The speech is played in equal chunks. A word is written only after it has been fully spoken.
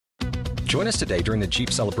Join us today during the Jeep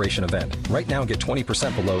Celebration event. Right now, get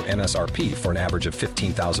 20% below MSRP for an average of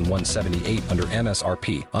 $15,178 under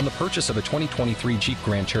MSRP on the purchase of a 2023 Jeep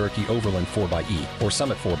Grand Cherokee Overland 4xE or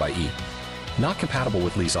Summit 4xE. Not compatible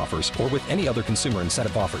with lease offers or with any other consumer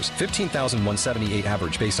incentive offers. $15,178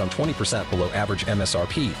 average based on 20% below average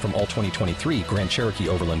MSRP from all 2023 Grand Cherokee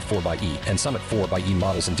Overland 4xE and Summit 4xE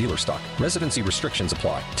models in dealer stock. Residency restrictions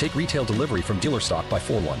apply. Take retail delivery from dealer stock by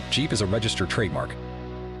 4/1. Jeep is a registered trademark.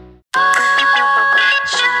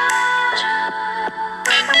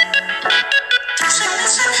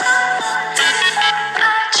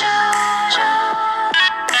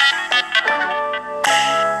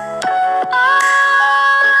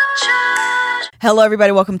 Hello,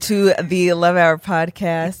 everybody. Welcome to the Love Hour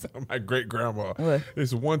podcast. My great grandma. What?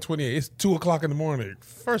 It's 1:28. It's 2:00 in the morning.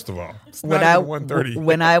 First of all, it's not even 1:30.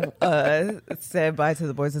 When I said bye to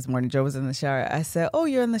the boys this morning, Joe was in the shower. I said, "Oh,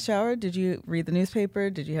 you're in the shower? Did you read the newspaper?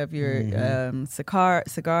 Did you have your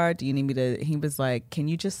cigar? Do you need me to?" He was like, "Can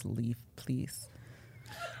you just leave, please?"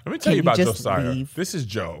 Let me tell you about just Josiah. leave? This is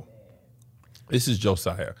Joe. This is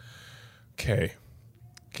Josiah. Okay,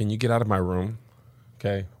 can you get out of my room?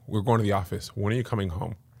 Okay, we're going to the office. When are you coming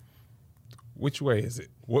home? Which way is it?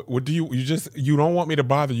 What do you don't want me to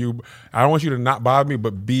bother you. I don't want you to not bother me,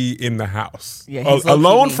 but be in the house. Yeah, he's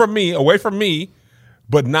alone from me, away from me,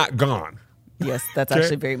 but not gone. Yes, that's Okay.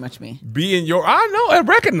 actually very much me. Be in your, I know, I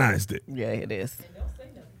recognized it. Yeah, it is.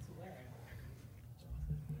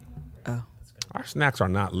 Oh, Our snacks are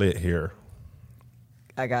not lit here.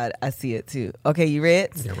 I see it too. Okay, you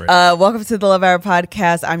ready? Yeah, ready. Welcome to the Love Hour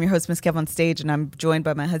podcast. I'm your host, Miss Kev on stage, and I'm joined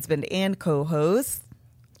by my husband and co-host.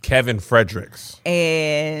 Kevin Fredericks.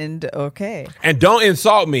 And okay. And don't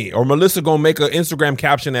insult me, or Melissa gonna make an Instagram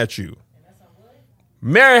caption at you.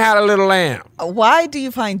 Mary had a little lamb. Why do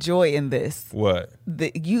you find joy in this? What?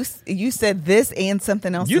 You said this and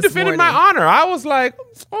something else. You this defended morning. my honor. I was like,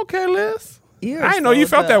 okay, Liz. You're I didn't know you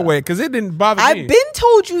so felt that dumb. way because it didn't bother I've me. been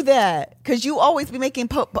told you that because you always be making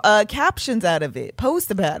captions out of it,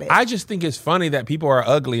 post about it. I just think it's funny that people are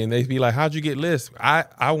ugly and they be like, how'd you get Liz?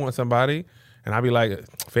 I want somebody. And I be like,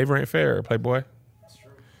 favor ain't fair, Playboy.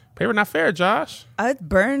 Favor not fair, Josh. It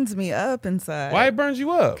burns me up inside. Why it burns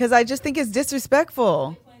you up? Because I just think it's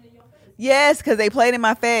disrespectful. Yes, because they played in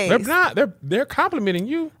my face. They're not. They're complimenting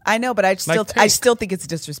you. I know, but I still think it's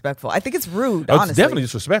disrespectful. I think it's rude. Oh, honestly, it's definitely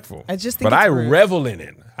disrespectful. I just think but it's I rude. revel in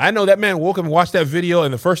it. I know that man woke up and watched that video,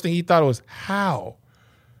 and the first thing he thought was, how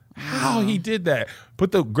he did that.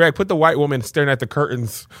 Put the white woman staring at the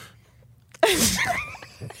curtains.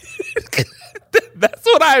 That's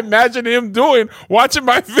what I imagine him doing, watching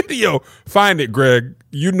my video. Find it, Greg.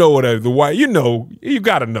 You know what the white. You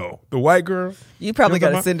got to know the white girl. You probably You know got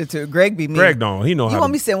to what I'm send it to Greg. Be me. Greg don't. He know how. You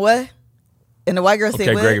want me to send what? And the white girl say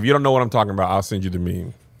Okay, what? Greg. If you don't know what I'm talking about, I'll send you the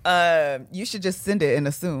meme. You should just send it and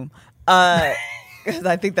assume. Because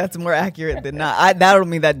I think that's more accurate than not. I don't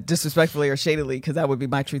mean that disrespectfully or shadily, because that would be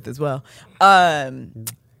my truth as well.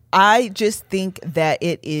 I just think that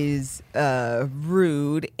it is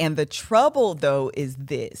rude. And the trouble, though,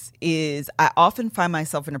 is I often find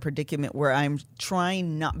myself in a predicament where I'm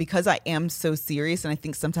trying not, because I am so serious, and I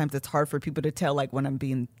think sometimes it's hard for people to tell, like, when I'm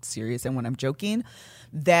being serious and when I'm joking,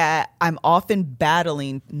 that I'm often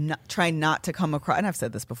battling, trying not to come across, and I've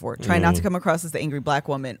said this before, trying not to come across as the angry black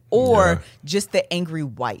woman or just the angry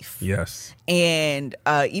wife. Yes. And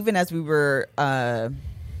even as we were,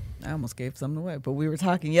 I almost gave something away, but we were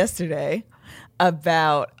talking yesterday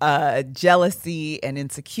about jealousy and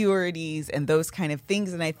insecurities and those kind of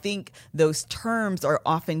things. And I think those terms are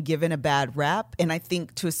often given a bad rap. And I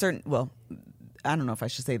think to a certain, well, I don't know if I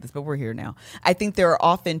should say this, but we're here now. I think there are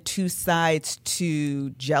often two sides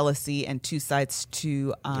to jealousy and two sides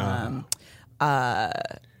to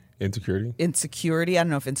insecurity. I don't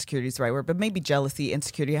know if insecurity is the right word, but maybe jealousy,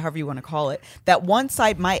 insecurity, however you want to call it. That one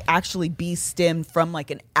side might actually be stemmed from like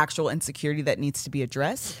an actual insecurity that needs to be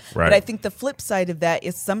addressed. Right. But I think the flip side of that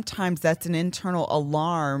is sometimes that's an internal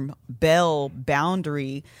alarm bell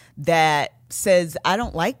boundary that says, I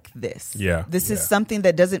don't like this. Yeah. This is something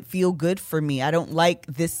that doesn't feel good for me. I don't like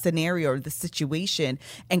this scenario or this situation.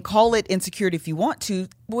 And call it insecurity if you want to,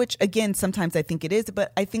 which again, sometimes I think it is.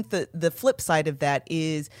 But I think the flip side of that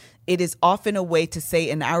is it is often a way to say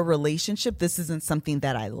in our relationship, this isn't something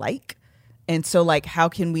that I like. And so, like, how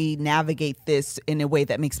can we navigate this in a way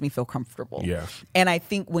that makes me feel comfortable? Yeah. And I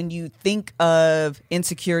think when you think of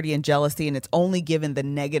insecurity and jealousy and it's only given the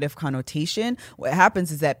negative connotation, what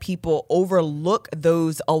happens is that people overlook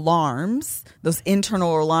those alarms, those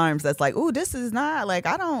internal alarms that's like, oh, this is not like,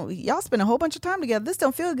 y'all spend a whole bunch of time together. This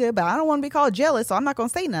don't feel good, but I don't want to be called jealous, so I'm not going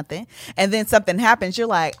to say nothing. And then something happens. You're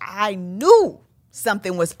like, I knew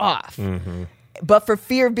something was off. But for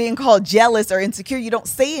fear of being called jealous or insecure, you don't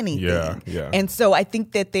say anything. Yeah. And so I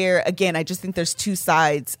think that I just think there's two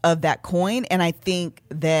sides of that coin. And I think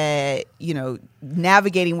that,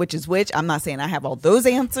 navigating which is which, I'm not saying I have all those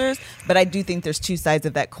answers, but I do think there's two sides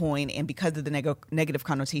of that coin. And because of the negative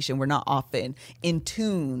connotation, we're not often in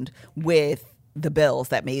tuned with the bells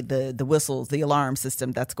that made the whistles, the alarm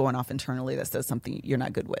system that's going off internally that says something you're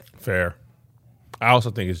not good with. Fair. I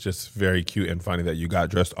also think it's just very cute and funny that you got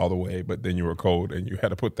dressed all the way, but then you were cold and you had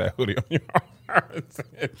to put that hoodie on your arms.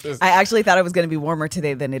 I actually thought it was going to be warmer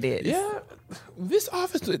today than it is. Yeah, this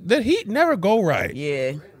office, the heat never go right.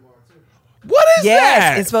 Yeah. What is that?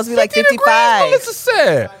 Yes, it's supposed to be like 50 degrees, 55. Melissa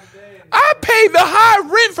said. I paid the high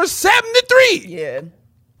rent for 73. Yeah.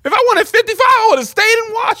 If I wanted 55, I would have stayed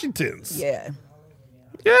in Washington's. Yeah.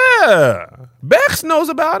 Yeah. Bex knows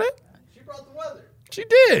about it. She brought the weather. She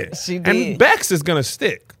did. She did. And Bex is going to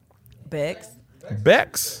stick. Bex.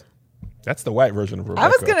 Bex? That's the white version of Rebecca. I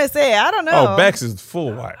was going to say, I don't know. Oh, Bex is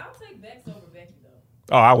full white. I'll take Bex over Becky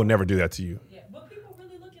though. Oh, I would never do that to you. Yeah, but people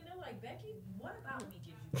really look and they're like, Becky, what about me?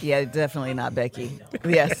 Gives you Yeah, definitely not Becky.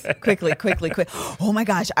 Yes, quickly. Oh my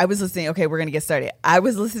gosh, I was listening. Okay, we're going to get started. I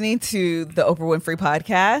was listening to the Oprah Winfrey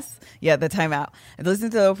podcast. Yeah, the timeout. I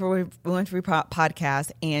listened to the Oprah Winfrey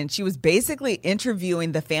podcast, and she was basically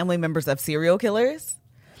interviewing the family members of serial killers.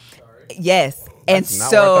 Yes, and That's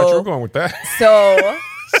not where I thought you were going with that. So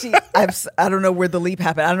I don't know where the leap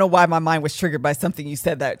happened. I don't know why my mind was triggered by something you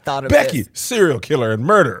said that thought of Becky, this. serial killer and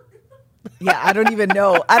murder. Yeah, I don't even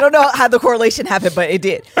know. I don't know how the correlation happened, but it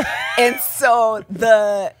did. And so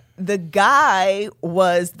the guy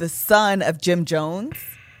was the son of Jim Jones.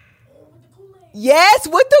 Yes,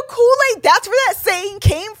 with the Kool-Aid. That's where that saying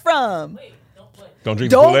came from. Don't drink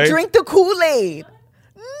the Don't Kool-Aid? drink the Kool-Aid.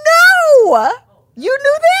 No. You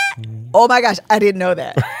knew that? Oh my gosh, I didn't know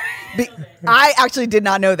that. I actually did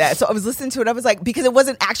not know that. So I was listening to it. I was like, because it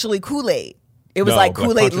wasn't actually Kool-Aid. It was No, like Black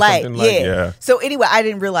Kool-Aid Punch or Light. something like- Yeah. yeah. So anyway, I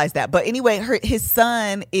didn't realize that. But anyway, his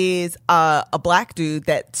son is a black dude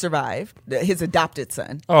that survived, his adopted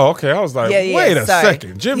son. Oh, okay. I was like, Yeah, wait a sorry.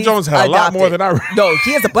 second. Jim He's Jones had a lot more than I adopted. No,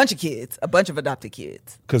 he has a bunch of kids, a bunch of adopted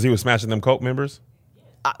kids. Because he was smashing them Coke members?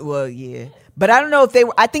 Well, yeah. But I don't know if they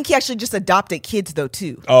were. I think he actually just adopted kids though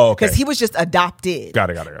too. Oh, okay. Because he was just adopted. Got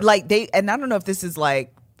it. Like and I don't know if this is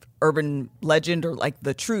like urban legend or like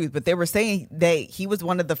the truth, but they were saying that he was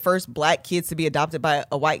one of the first black kids to be adopted by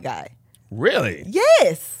a white guy. Really?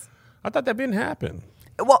 Yes. I thought that didn't happen.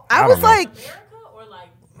 Well, I I was don't know. like, America or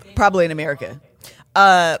like probably in America.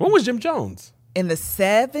 When was Jim Jones? In the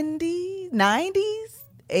 70s, 90s,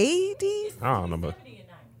 80s. I don't know, but 70 and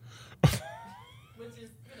 90, which is,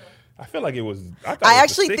 I feel like it was. I I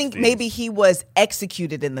actually think maybe he was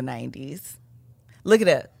executed in the 90s. Look it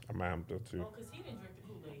up. I might have to too. because he didn't drink the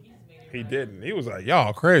Kool-Aid. He just made it. He didn't. He was like,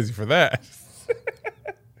 y'all crazy for that.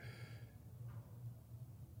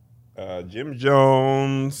 Jim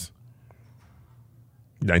Jones,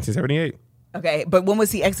 1978. Okay, but when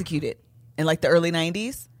was he executed? In like the early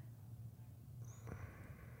 90s?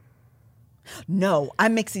 No,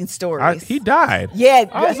 I'm mixing stories. He died. Yeah.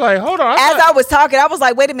 I was like, hold on. As I was talking, I was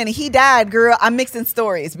like, wait a minute, he died, girl. I'm mixing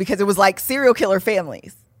stories because it was like serial killer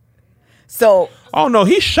families. So, Oh no,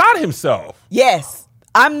 he shot himself. yes,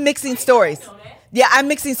 I'm mixing stories. Yeah, I'm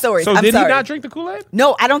mixing stories. So I'm did sorry. he not drink the Kool-Aid?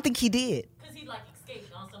 No, I don't think he did. Because he like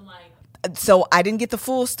escaped on some like. So I didn't get the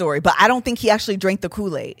full story, but I don't think he actually drank the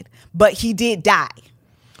Kool-Aid. But he did die.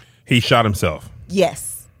 He shot himself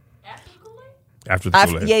Yes. After the Kool-Aid? after the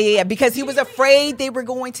Kool-Aid. Yeah. Because he was afraid they were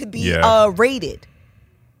going to be Yeah. raided.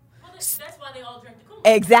 Well, that's why they all drank the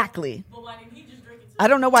Kool-Aid. Exactly. But why didn't he just drink it too? I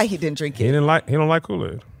don't know why he didn't drink He it. don't like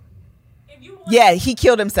Kool-Aid. If you want Yeah, he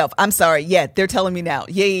killed himself. I'm sorry. Yeah, they're telling me now.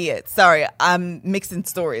 Yeah. Sorry, I'm mixing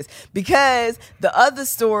stories because the other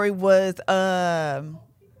story was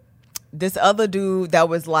this other dude that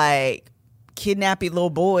was like kidnapping little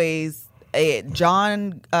boys.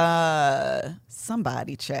 John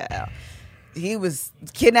somebody child. He was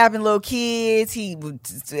kidnapping little kids. He was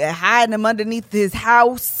hiding them underneath his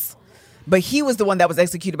house. But he was the one that was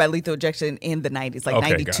executed by lethal injection in the 90s, like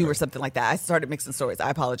Okay, 92 got it. or something like that. I started mixing stories.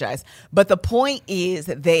 I apologize. But the point is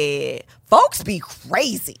that folks be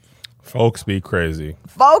crazy. Folks be crazy.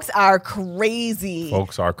 Folks are crazy.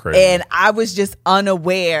 Folks are crazy. And I was just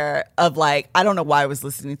unaware of like, I don't know why I was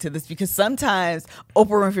listening to this because sometimes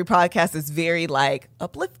Oprah Winfrey podcast is very like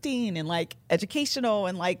uplifting and like educational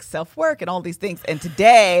and like self-work and all these things. And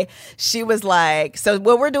today she was like, so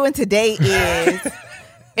what we're doing today is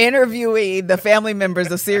interviewing the family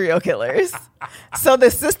members of serial killers. So the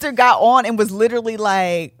sister got on and was literally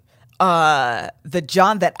like, The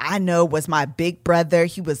John that I know was my big brother.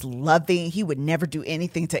 He was loving. He would never do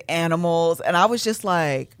anything to animals. And I was just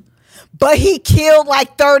like, but he killed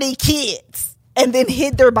like 30 kids and then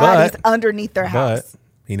hid their bodies underneath their house. But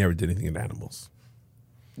he never did anything to animals.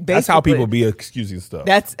 That's how people be excusing stuff.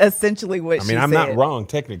 That's essentially what she said. I'm not wrong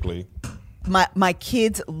technically. My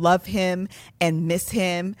kids love him and miss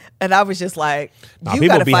him, and I was just like, Nah, you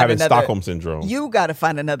people gotta be find having another Stockholm syndrome. You got to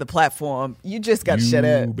find another platform. You just got to shut You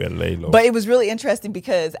up. better lay low. But it was really interesting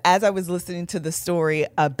because as I was listening to the story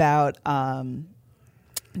about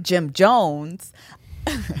Jim Jones,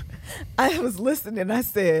 I was listening and I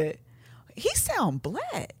said, he sound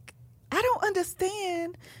black. I don't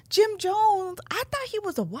understand. Jim Jones, I thought he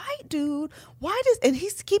was a white dude. And he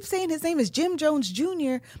keeps saying his name is Jim Jones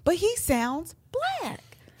Jr., but he sounds black.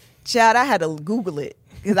 Chad, I had to Google it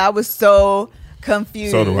because I was so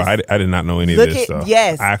confused. So do I. I did not know any of this stuff.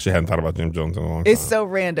 Yes. I actually hadn't thought about Jim Jones in a long time. It's so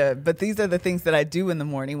random, but these are the things that I do in the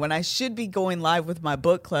morning when I should be going live with my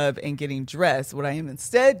book club and getting dressed. What I am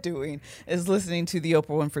instead doing is listening to the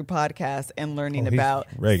Oprah Winfrey podcast and learning about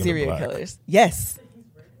serial killers. Yes.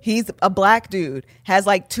 He's a black dude, has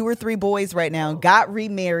like 2 or 3 boys right now, got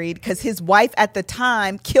remarried because his wife at the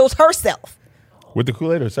time killed herself. With the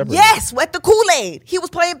Kool-Aid or separate? Yes, with the Kool-Aid. He was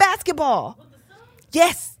playing basketball. With the son?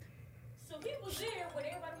 Yes. So he was there when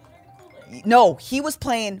everybody was drinking Kool-Aid. No, he was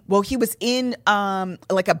playing, he was in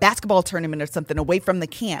like a basketball tournament or something away from the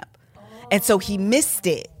camp. And so he missed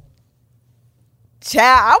it. Chad,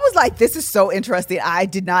 I was like, this is so interesting. I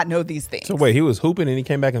did not know these things. So wait, he was hooping and he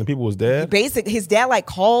came back and the people was dead? His dad like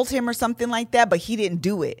called him or something like that, but he didn't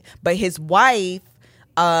do it. But his wife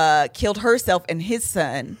killed herself and his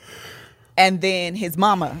son, and then his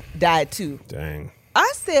mama died too. Dang.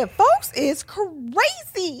 I said, folks is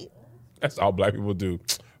crazy. That's all black people do.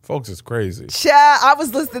 Folks is crazy. Chad, I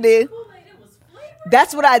was listening. Kool-Aid, it was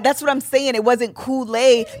flavored. That's what I'm saying. It wasn't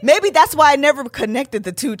Kool-Aid. Maybe that's why I never connected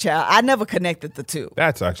the two, child. I never connected the two.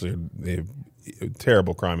 That's actually a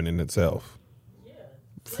terrible crime in itself.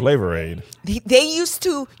 Flavor Aid. They used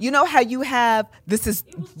to, you know how you have, this is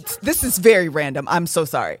very random. I'm so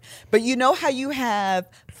sorry. But you know how you have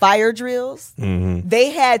fire drills? Mm-hmm.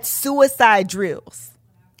 They had suicide drills.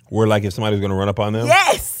 Where like if somebody's going to run up on them?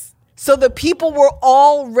 Yes. So the people were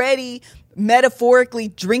already metaphorically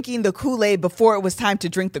drinking the Kool-Aid before it was time to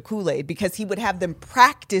drink the Kool-Aid because he would have them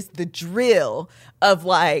practice the drill of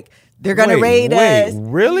like, they're going to raid us.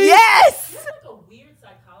 Really? Yes. There's like a weird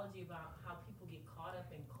psychology about how people get caught up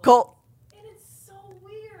in cult. And it's so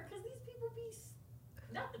weird because these people be,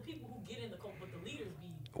 not the people who get in the cult, but the leaders be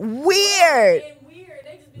Weird. and weird.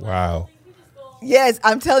 They just be Wow. like, we just go. Yes,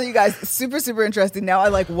 I'm telling you guys, super, super interesting. Now I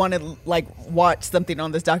like want to like watch something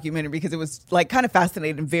on this documentary because it was like kind of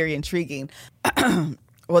fascinating and very intriguing.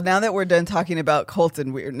 Well, now that we're done talking about cults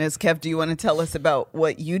and weirdness, Kev, do you want to tell us about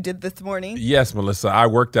what you did this morning? Yes, Melissa. I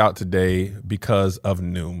worked out today because of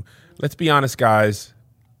Noom. Let's be honest, guys.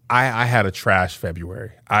 I had a trash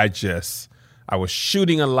February. I was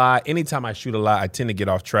shooting a lot. Anytime I shoot a lot, I tend to get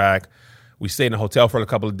off track. We stayed in a hotel for a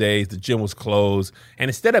couple of days. The gym was closed. And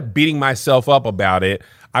instead of beating myself up about it,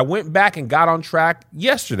 I went back and got on track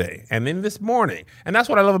yesterday and then this morning. And that's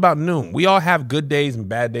what I love about Noom. We all have good days and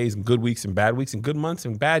bad days and good weeks and good months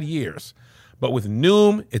and bad years. But with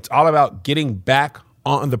Noom, it's all about getting back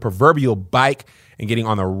on the proverbial bike and getting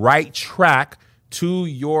on the right track to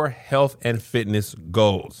your health and fitness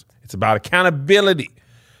goals. It's about accountability.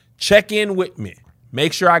 Check in with me.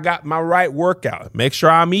 Make sure I got my right workout. Make sure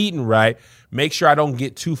I'm eating right. Make sure I don't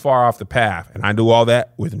get too far off the path. And I do all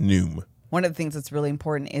that with Noom. One of the things that's really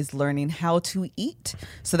important is learning how to eat.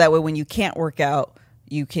 So that way when you can't work out,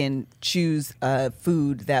 you can choose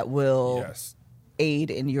food that will aid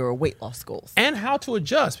in your weight loss goals. And how to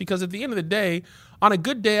adjust. Because at the end of the day, on a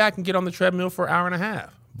good day, I can get on the treadmill for an hour and a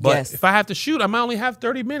half. But if I have to shoot, I might only have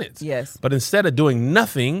 30 minutes. Yes. But instead of doing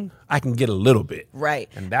nothing, I can get a little bit. Right.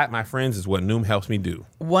 And that, my friends, is what Noom helps me do.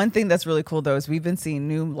 One thing that's really cool, though, is we've been seeing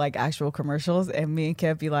Noom, like, actual commercials, and me and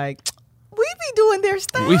Kev be like, we be doing their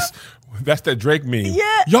stuff. That's that Drake meme.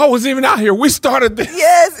 Yeah. Y'all wasn't even out here. We started this.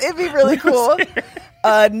 Yes, it'd be really cool.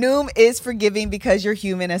 Noom is forgiving because you're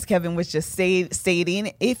human, as Kevin was just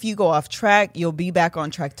stating. If you go off track, you'll be back on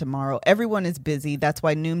track tomorrow. Everyone is busy. That's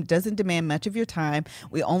why Noom doesn't demand much of your time.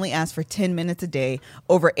 We only ask for 10 minutes a day.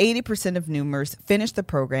 Over 80% of Noomers finish the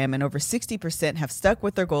program, and over 60% have stuck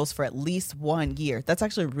with their goals for at least 1 year. That's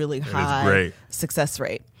actually a really high success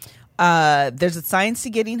rate. There's a science to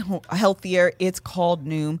getting healthier. It's called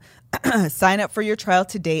Noom. Sign up for your trial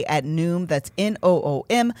today at Noom. That's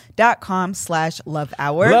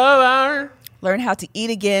Noom.com/lovehour. Love Hour. Learn how to eat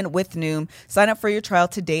again with Noom. Sign up for your trial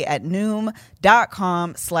today at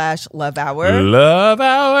Noom.com/lovehour. Love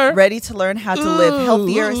Hour. Ready to learn how to live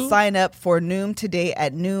healthier? Sign up for Noom today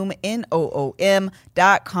at Noom,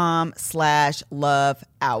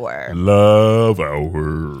 Noom.com/lovehour. Love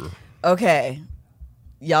Hour. Okay.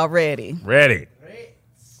 Y'all ready? Ready.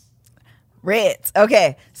 Reds.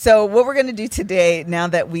 Okay. So what we're going to do today, now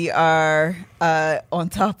that we are on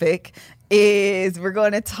topic, is we're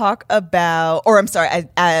going to talk about, or I'm sorry,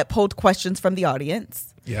 I pulled questions from the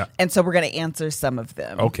audience. Yeah. And so we're going to answer some of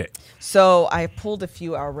them. Okay. So I pulled a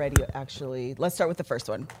few already, actually. Let's start with the first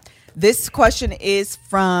one. This question is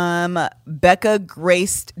from Becca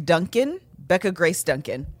Grace Duncan.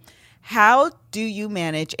 How do you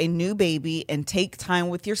manage a new baby and take time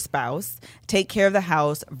with your spouse, take care of the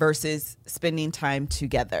house versus spending time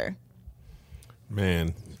together?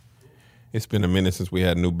 Man, it's been a minute since we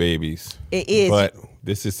had new babies. It is. But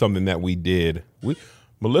this is something that we did.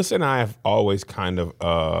 Melissa and I have always kind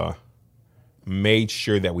of made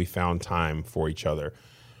sure that we found time for each other.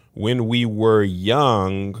 When we were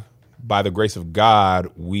young, by the grace of God,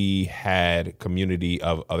 we had community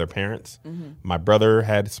of other parents. Mm-hmm. My brother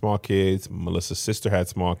had small kids. Melissa's sister had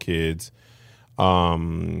small kids.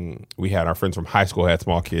 We had our friends from high school had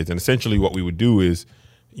small kids. And essentially what we would do is,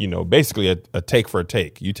 basically a take for a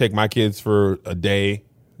take. You take my kids for a day,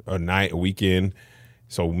 a night, a weekend.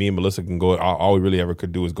 So me and Melissa can go. All we really ever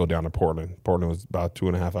could do is go down to Portland. Portland was about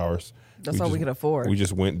 2.5 hours. That's all we could afford. We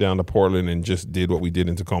just went down to Portland and just did what we did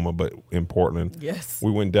in Tacoma, but in Portland. Yes.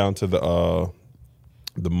 We went down to the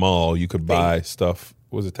mall. You could buy stuff.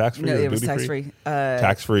 Was it tax free? No, it was tax free.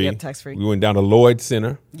 Tax free. Yep, tax free. We went down to Lloyd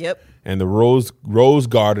Center. Yep. And the Rose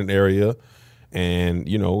Garden area, and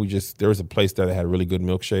there was a place that had really good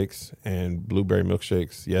milkshakes and blueberry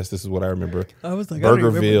milkshakes. Yes, this is what I remember. I was like,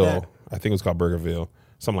 Burgerville. I think it was called Burgerville,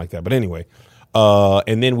 something like that. But anyway,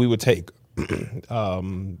 and then we would take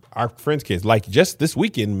our friends' kids. Like just this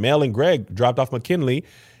weekend, Mel and Greg dropped off McKinley,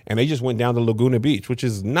 and they just went down to Laguna Beach, which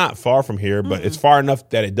is not far from here, but it's far enough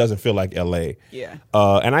that it doesn't feel like LA. Yeah.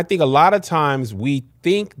 And I think a lot of times we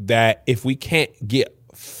think that if we can't get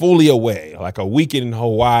fully away, like a weekend in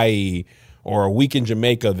Hawaii or a week in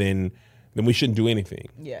Jamaica, then we shouldn't do anything.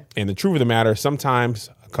 Yeah. And the truth of the matter, sometimes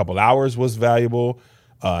a couple hours was valuable,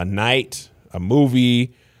 a night, a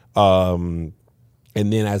movie, and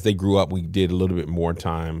then as they grew up, we did a little bit more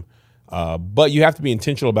time. But you have to be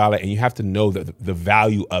intentional about it, and you have to know the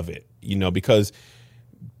value of it, because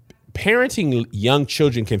parenting young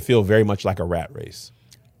children can feel very much like a rat race.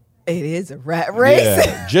 It is a rat race.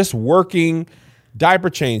 Yeah, just working, diaper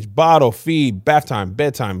change, bottle, feed, bath time,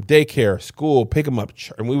 bedtime, daycare, school, pick them up.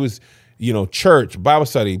 And we was, church, Bible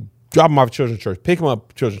study, drop them off at children's church, pick them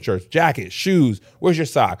up children's church, jacket, shoes, where's your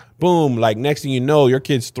sock? Boom, like next thing you know, your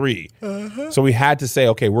kid's 3. Uh-huh. So we had to say,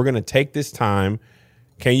 okay, we're going to take this time.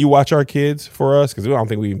 Can you watch our kids for us? Because we don't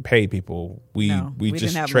think we even paid people. We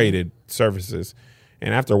just traded services.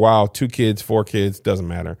 And after a while, 2 kids, 4 kids, doesn't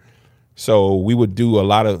matter. So we would do a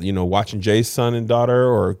lot of, watching Jay's son and daughter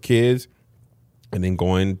or kids, and then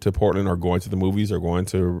going to Portland or going to the movies or going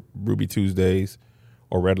to Ruby Tuesdays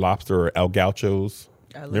or Red Lobster or El Gaucho's.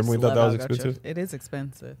 Remember we thought that was expensive? It is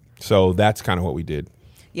expensive. So that's kind of what we did.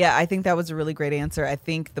 Yeah, I think that was a really great answer. I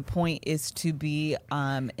think the point is to be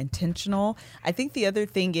intentional. I think the other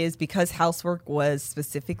thing is because housework was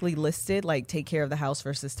specifically listed, like take care of the house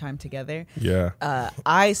versus time together. Yeah.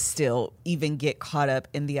 I still even get caught up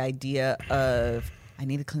in the idea of I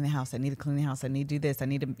need to clean the house. I need to clean the house. I need to do this. I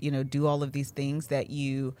need to, do all of these things that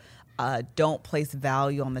you don't place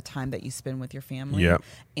value on the time that you spend with your family. Yep.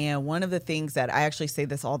 And one of the things that I actually say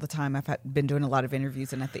this all the time, I've been doing a lot of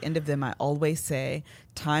interviews, and at the end of them, I always say,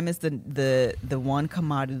 time is the one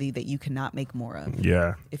commodity that you cannot make more of.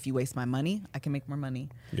 Yeah. If you waste my money, I can make more money.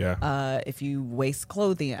 Yeah. If you waste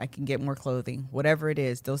clothing, I can get more clothing. Whatever it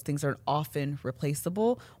is, those things are often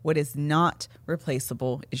replaceable. What is not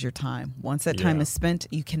replaceable is your time. Once that time is spent,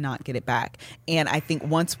 you cannot get it back. And I think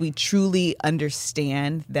once we truly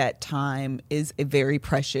understand that time is a very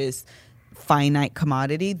precious, finite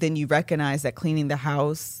commodity, then you recognize that cleaning the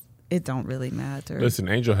house, it don't really matter. Listen,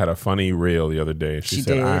 Angel had a funny reel the other day. She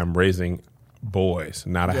said, did. I am raising boys,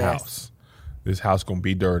 not a house. This house going to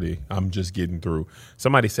be dirty. I'm just getting through.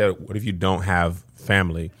 Somebody said, what if you don't have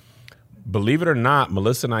family? Believe it or not,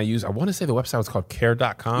 Melissa and I use, I want to say the website was called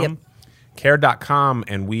care.com. Yep. Care.com,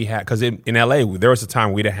 and we had, because in LA, there was a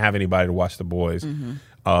time we didn't have anybody to watch the boys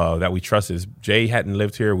that we trusted. Jay hadn't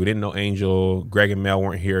lived here. We didn't know Angel. Greg and Mel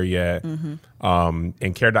weren't here yet.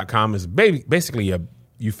 And care.com is basically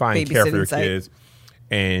you find care for your kids.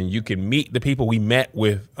 and you can meet the people. We met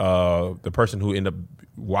with the person who ended up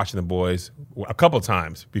watching the boys a couple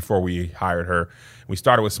times before we hired her. We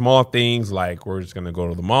started with small things like we're just going to go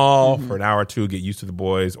to the mall for an hour or two, get used to the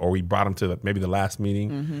boys, or we brought them to maybe the last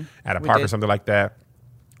meeting at a park or something like that.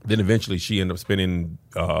 Then eventually she ended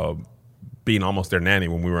up being almost their nanny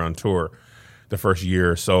when we were on tour the first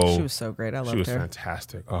year or so. She was so great. I loved her. She was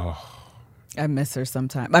fantastic. Oh, I miss her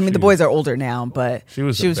sometimes. I mean, the boys are older now, but she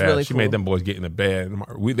was really cool. She made them boys get in the bed.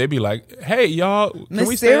 They'd be like, "Hey, y'all, can we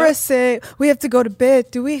Miss stay Sarah up?" said we have to go to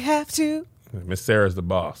bed. Do we have to? Miss Sarah's the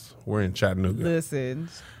boss. We're in Chattanooga. Listen.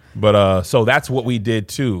 But so that's what we did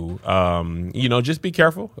too. Just be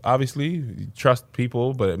careful. Obviously, trust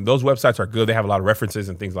people. But those websites are good. They have a lot of references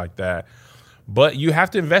and things like that. But you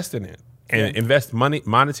have to invest in it and invest money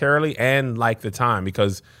monetarily and like the time,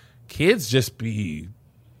 because kids just be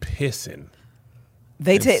pissing.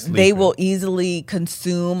 They will easily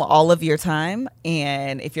consume all of your time,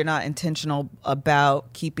 and if you're not intentional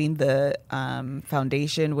about keeping the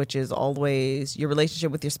foundation, which is always your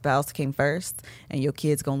relationship with your spouse came first, and your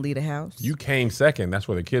kids gonna lead a house. You came second. That's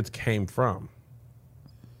where the kids came from.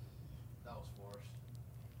 That was forced.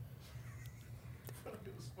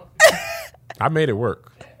 I made it work.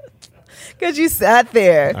 Because you sat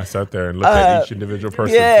there. I sat there and looked at each individual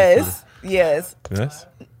person. Yes. Yes.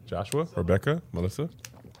 Joshua, Rebecca, Melissa.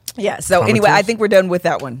 Yeah. So anyway, I think we're done with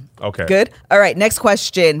that one. Okay. Good. All right. Next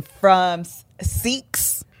question from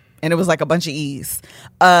Seeks, and it was like a bunch of E's.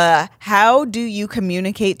 How do you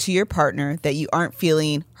communicate to your partner that you aren't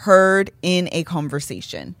feeling heard in a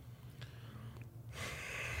conversation?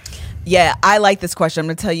 Yeah, I like this question. I'm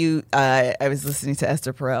going to tell you, I was listening to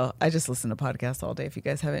Esther Perel. I just listen to podcasts all day, if you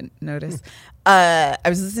guys haven't noticed. I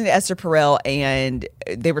was listening to Esther Perel, and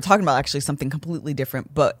they were talking about actually something completely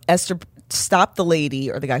different. But Esther stopped the lady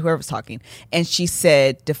or the guy, whoever was talking, and she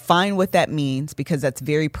said, define what that means, because that's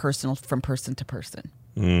very personal from person to person.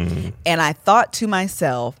 And I thought to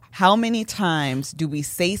myself, how many times do we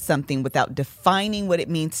say something without defining what it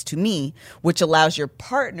means to me, which allows your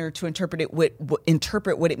partner to interpret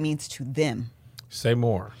what it means to them? Say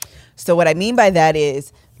more. So what I mean by that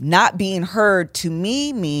is not being heard to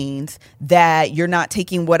me means that you're not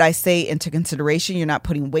taking what I say into consideration. You're not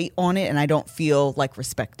putting weight on it, and I don't feel like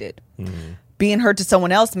respected. Being heard to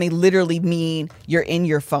someone else may literally mean you're in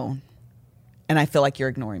your phone and I feel like you're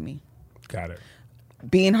ignoring me. Got it.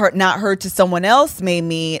 Being not heard to someone else may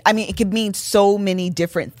mean, it could mean so many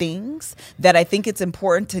different things that I think it's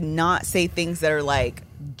important to not say things that are like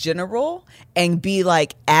general and be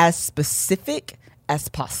like as specific as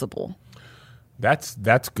possible. That's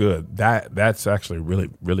good. That's actually really,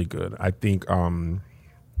 really good. I think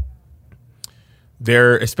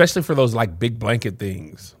there, especially for those like big blanket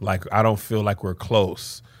things, like I don't feel like we're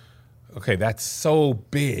close. Okay, that's so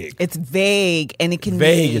big. It's vague, and it can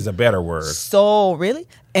vague mean is a better word. So really,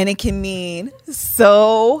 and it can mean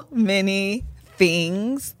so many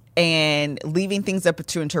things, and leaving things up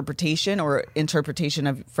to interpretation or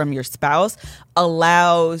interpretation from your spouse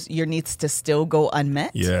allows your needs to still go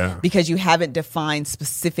unmet. Yeah, because you haven't defined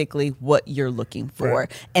specifically what you're looking for.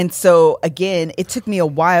 Right. And so again, it took me a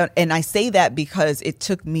while, and I say that because it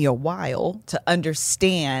took me a while to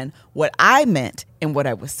understand what I meant and what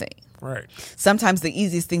I was saying. Right. Sometimes the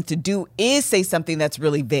easiest thing to do is say something that's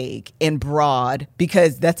really vague and broad,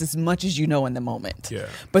 because that's as much as you know in the moment. Yeah.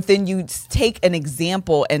 But then you take an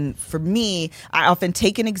example, and for me, I often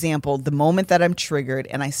take an example the moment that I'm triggered,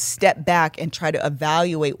 and I step back and try to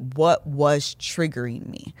evaluate what was triggering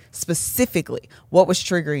me. Specifically, what was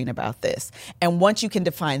triggering about this? And once you can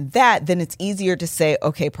define that, then it's easier to say,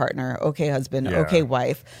 okay, partner, okay, husband, okay,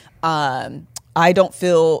 wife, I don't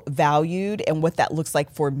feel valued, and what that looks like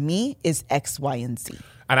for me is X, Y, and Z.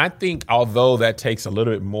 And I think although that takes a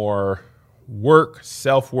little bit more work,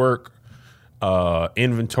 self-work,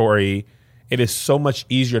 inventory, it is so much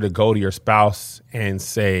easier to go to your spouse and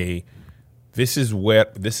say, this is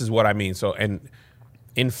what I mean. So, and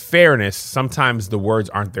in fairness, sometimes the words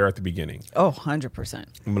aren't there at the beginning. Oh,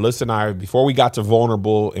 100%. Melissa and I, before we got to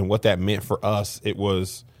vulnerable and what that meant for us, it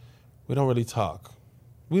was, we don't really talk.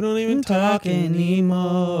 We don't even talk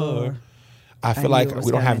anymore. I feel like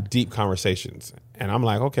we don't have deep conversations. And I'm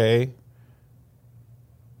like, okay,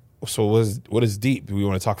 so what is deep? Do we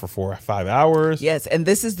want to talk for 4 or 5 hours? Yes, and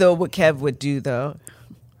this is what Kev would do, though.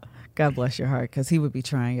 God bless your heart, because he would be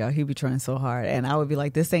trying, y'all. He'd be trying so hard. And I would be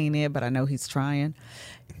like, this ain't it, but I know he's trying.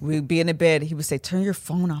 We'd be in the bed. He would say, turn your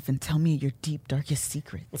phone off and tell me your deep, darkest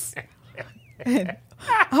secrets. And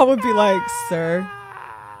I would be like, sir,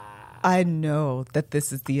 I know that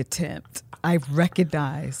this is the attempt. I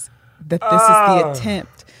recognize that this is the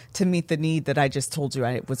attempt to meet the need that I just told you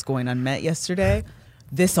I was going unmet yesterday.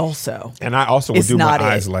 this also. And I also would It's do my not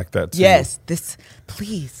eyes it. like that too. Yes, this,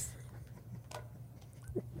 please.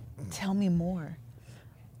 Tell me more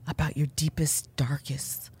about your deepest,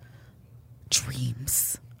 darkest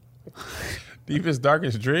dreams. Deepest,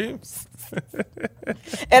 darkest dreams.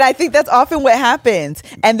 And I think that's often what happens.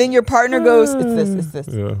 And then your partner goes, it's this.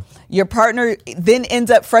 Yeah. Your partner then ends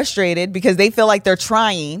up frustrated because they feel like they're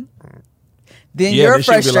trying. Then Yeah, you're they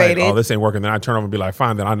should be frustrated. like, oh, this ain't working. Then I turn over and be like,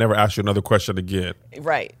 fine, then I'll never ask you another question again.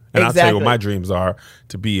 Right. And I'll tell you exactly. what my dreams are: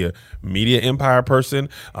 to be a media empire person,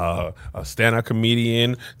 a stand-up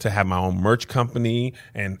comedian, to have my own merch company.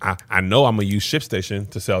 And I know I'm going to use ShipStation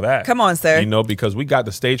to sell that. Come on, sir. You know, because we got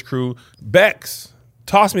the stage crew. Bex,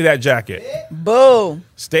 toss me that jacket. Boom.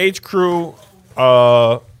 Stage crew,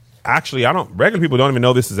 actually, regular people don't even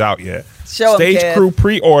know this is out yet. Show 'em, Stage kid. crew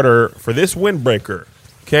pre-order for this windbreaker.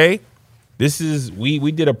 Okay? This is,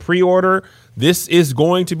 we did a pre-order. This is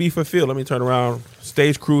going to be fulfilled. Let me turn around.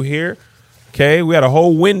 Stage crew here. Okay? We had a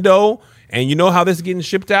whole window. And you know how this is getting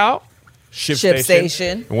shipped out?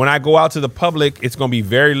 ShipStation. And when I go out to the public, it's going to be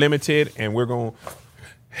very limited. And we're going to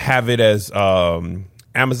have it as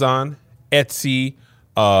Amazon, Etsy,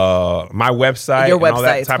 my website, Your and all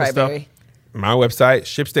that website's type of stuff. primary. My website,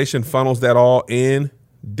 ShipStation funnels that all in,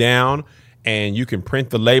 down, and you can print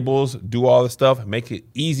the labels, do all the stuff, make it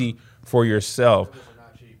easy for yourself.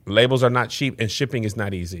 Labels are not cheap, and shipping is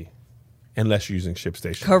not easy unless you're using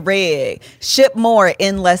ShipStation. Correct. Ship more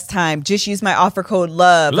in less time. Just use my offer code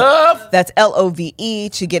LOVE. Love. That's LOVE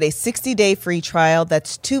to get a 60-day free trial.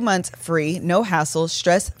 That's 2 months free, no hassle,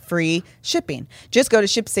 stress-free shipping. Just go to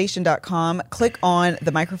ShipStation.com, click on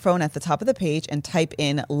the microphone at the top of the page, and type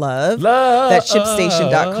in LOVE. Love. That's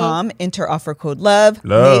ShipStation.com. Enter offer code LOVE.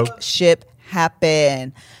 Love. Make ship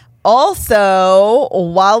happen. Also,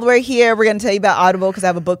 while we're here, we're going to tell you about Audible because I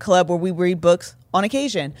have a book club where we read books on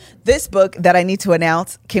occasion. This book that I need to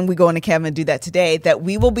announce, can we go into Kevin and do that today, that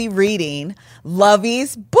we will be reading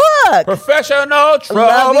Lovey's book. Professional Lovey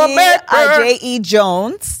troublemaker. J.E.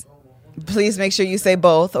 Jones. Please make sure you say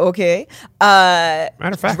both, okay? Matter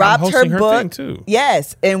of fact, I'm hosting her thing too.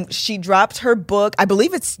 Yes, and she dropped her book. I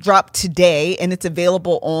believe it's dropped today, and it's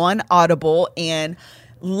available on Audible. And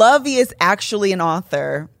Lovey is actually an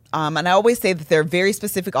author. And I always say that there are very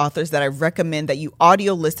specific authors that I recommend that you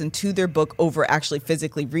audio listen to their book over actually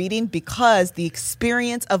physically reading, because the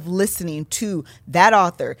experience of listening to that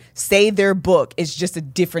author say their book is just a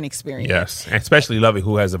different experience. Yes, especially Lovey,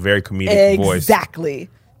 who has a very comedic voice. Exactly.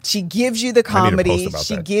 She gives you the I need to comedy. post about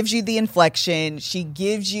She that. gives you the inflection. She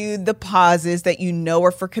gives you the pauses that you know are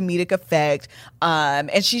for comedic effect.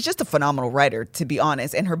 And she's just a phenomenal writer, to be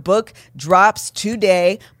honest. And her book drops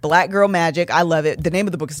today, Black Girl Magic. I love it. The name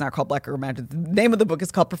of the book is not called Black Girl Magic. The name of the book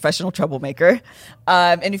is called Professional Troublemaker.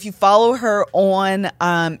 And if you follow her on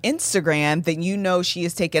Instagram, then you know she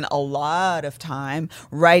has taken a lot of time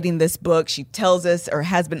writing this book. She tells us, or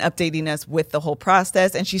has been updating us with the whole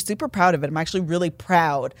process, and she's super proud of it. I'm actually really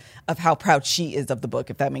proud of how proud she is of the book,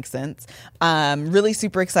 if that makes sense. Really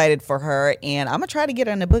super excited for her, and I'm gonna try to get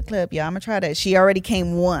her in the book club. Yeah, I'm gonna try to. She already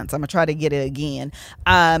came once. I'm gonna try to get it again.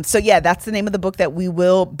 So yeah, that's the name of the book that we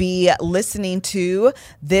will be listening to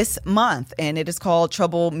this month, and it is called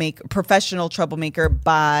Professional Troublemaker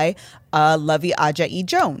by Lovey Ajayi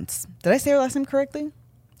Jones. Did I say her last name correctly?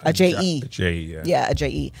 Ajayi. J, yeah. Yeah,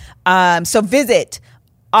 Ajayi. So visit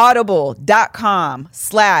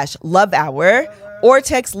audible.com/lovehour or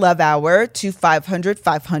text lovehour to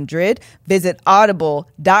 500-500. Visit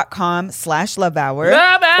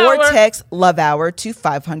audible.com/lovehour or text lovehour to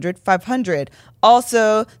 500-500.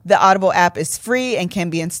 Also, the Audible app is free and can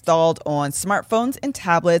be installed on smartphones and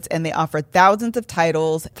tablets, and they offer thousands of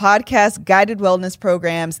titles, podcasts, guided wellness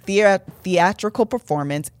programs, theatrical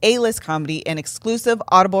performance, A-list comedy, and exclusive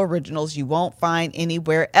Audible originals you won't find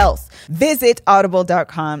anywhere else. Visit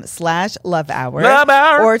audible.com/lovehour Love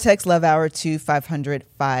Hour. or text lovehour to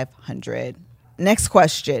 500-500. Next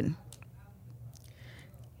question.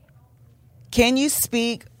 Can you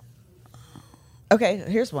speak... Okay,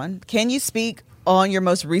 here's one. Can you speak on your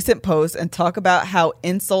most recent post and talk about how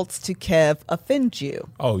insults to Kev offend you?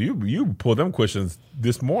 Oh, you pulled them questions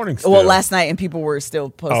this morning still. Well, last night, and people were still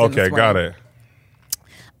posting. Okay, this got morning. it.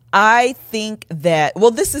 I think that,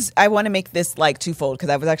 well, I want to make this like twofold, because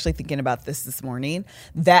I was actually thinking about this morning,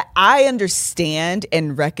 that I understand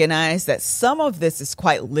and recognize that some of this is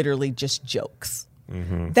quite literally just jokes.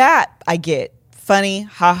 Mm-hmm. That I get. Funny,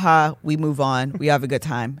 haha, we move on. We have a good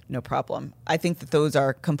time. No problem. I think that those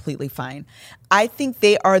are completely fine. I think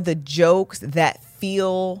they are the jokes that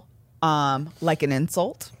feel like an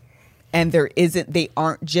insult, and they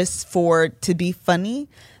aren't just to be funny,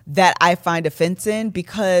 that I find offense in,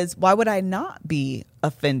 because why would I not be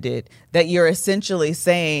offended that you're essentially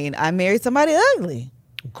saying I married somebody ugly.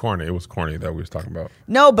 Corny. It was corny that we was talking about.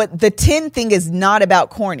 No, but the 10 thing is not about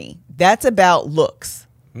corny. That's about looks.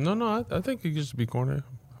 No, I think you just be corny.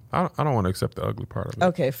 I don't want to accept the ugly part of it.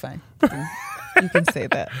 Okay, fine. You can say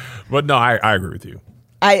that. But no, I agree with you.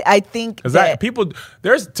 I think Because that people,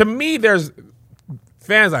 there's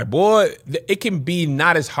fans like, boy, it can be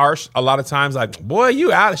not as harsh a lot of times. Like, boy,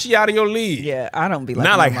 she out of your league. yeah, I don't be like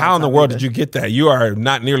Not like, how in the world did you get that? You are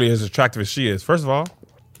not nearly as attractive as she is. First of all,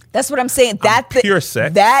 That's what I'm saying. pure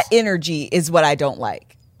sex. That energy is what I don't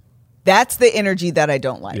like. That's the energy that I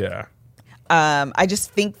don't like. yeah. I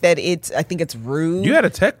just think that I think it's rude. You had a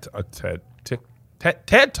TED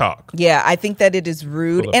talk. Yeah, I think that it is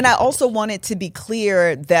rude. Full of And I people. also want it to be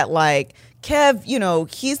clear that, like, Kev,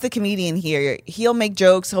 he's the comedian here. He'll make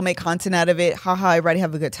jokes. He'll make content out of it. Haha, everybody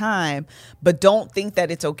have a good time. But don't think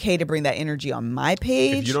that it's okay to bring that energy on my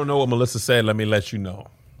page. If you don't know what Melissa said, let me let you know.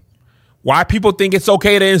 Why people think it's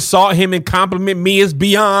okay to insult him and compliment me is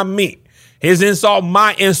beyond me. His insult,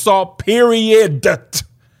 my insult, period.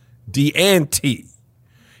 D-N-T.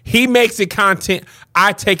 He makes it content.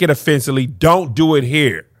 I take it offensively. Don't do it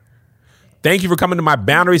here. Thank you for coming to my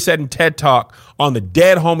boundary setting TED Talk on the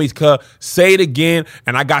Dead Homies Club. Say it again,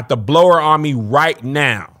 and I got the blower on me right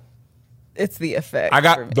now. It's the effect. I for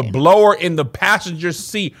got the me. blower in the passenger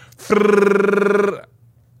seat.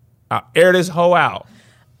 I'll air this hoe out.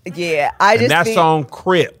 Yeah, I just And that's think, on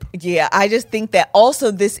Crip. Yeah, I just think that also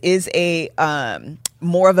this is a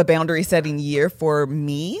more of a boundary setting year for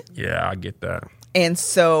me. Yeah, I get that. And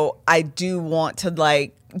so I do want to,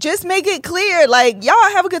 like, just make it clear, like, y'all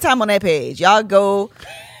have a good time on that page. Y'all go,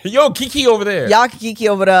 Yo, Kiki over there. y'all can kiki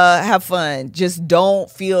over there, have fun. Just don't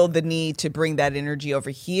feel the need to bring that energy over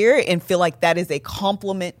here and feel like that is a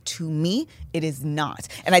compliment to me. It is not.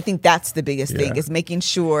 And I think that's the biggest thing, Yeah. is making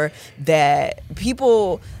sure that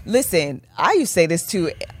people listen. I used to say this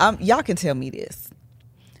too. Y'all can tell me this.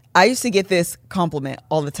 I used to get this compliment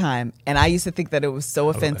all the time, and I used to think that it was so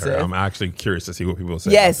offensive. I'm actually curious to see what people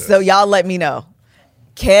say. Yes, about so this. y'all let me know.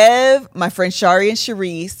 Kev, my friend Shari and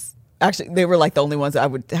Sharice, actually, they were like the only ones that I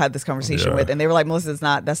would have this conversation Yeah. with, and they were like, "Melissa,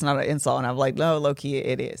 that's not an insult," and I'm like, "No, low key,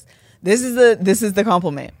 it is. This is the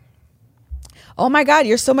compliment. Oh my God,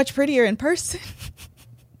 you're so much prettier in person."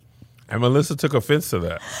 And Melissa took offense to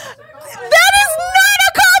that. That is not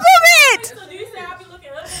a compliment. So do you say I be looking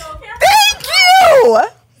ugly on camera? Thank you.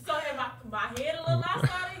 So am my head a little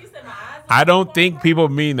lopsided? You said my eyes. I don't think people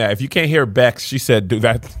mean that. If you can't hear Bex, she said, "Do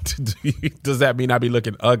that? Does that mean I be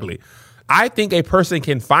looking ugly?" I think a person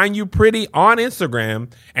can find you pretty on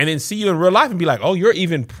Instagram and then see you in real life and be like, "Oh, you're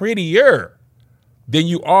even prettier than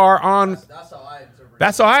you are on." That's how I interpret it.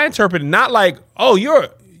 That's how I interpret it. Not like, "Oh, you're."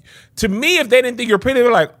 To me, if they didn't think you're pretty,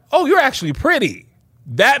 they're like, "Oh, you're actually pretty."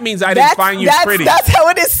 That means I didn't find you pretty. That's how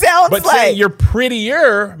it is, sounds But like. saying you're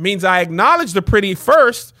prettier means I acknowledge the pretty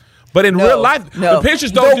first. But in No, real life, no. the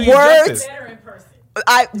pictures don't The do you words- justice. better in person.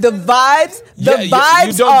 The vibes, Yeah,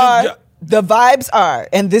 you don't are. do- The vibes are,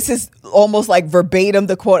 and this is almost like verbatim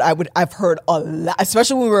the quote I've heard a lot,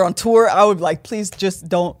 especially when we were on tour. I would be like, please just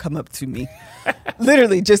don't come up to me.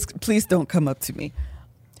 Literally, just please don't come up to me.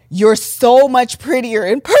 You're so much prettier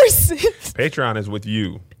in person. Patreon is with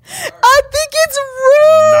you. I think it's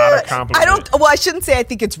rude. Not a compliment. I shouldn't say I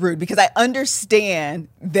think it's rude, because I understand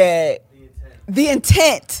that the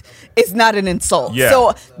intent is not an insult. Yeah.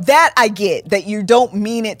 So that I get, that you don't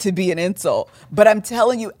mean it to be an insult. But I'm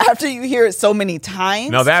telling you, after you hear it so many times.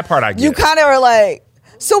 No, that part I get. You kind of are like,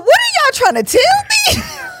 so what are y'all trying to tell me?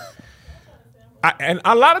 And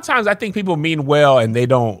a lot of times I think people mean well and they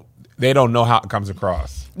don't know how it comes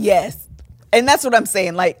across. Yes. And that's what I'm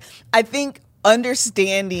saying. Like, I think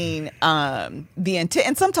understanding the intent,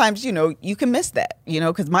 and sometimes, you can miss that,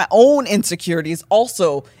 because my own insecurity is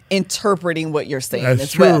also interpreting what you're saying That's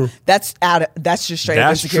as well. true. That's just straight up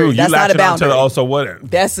That's insecurity. true. You That's not a latching onto boundary. the also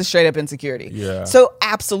what? That's the straight up insecurity. Yeah. So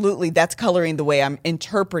absolutely, that's coloring the way I'm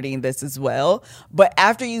interpreting this as well. But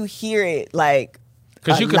after you hear it, like,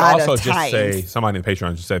 Because you a could lot also of just times- say, somebody in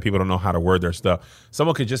Patreon just said people don't know how to word their stuff.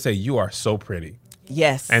 Someone could just say, "You are so pretty."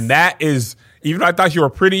 yes. And that is, even though I thought you were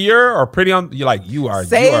prettier or pretty on, you're like, you are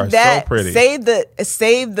Save that. so pretty.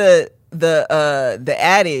 Save the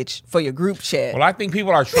adage for your group chat. Well, I think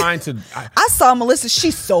people are trying to. I saw Melissa.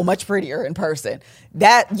 She's so much prettier in person. She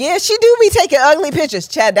do be taking ugly pictures.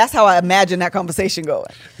 Chad, that's how I imagine that conversation going.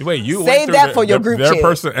 Wait, you Save went through that for your group their chat.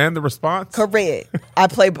 person and the response? Correct. I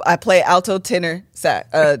play alto tenor sax.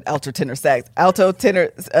 Alto tenor sax. Alto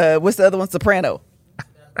tenor. What's the other one? Soprano.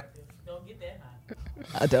 Don't get that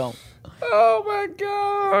high. I don't. Oh my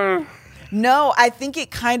God. No, I think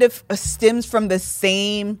it kind of stems from the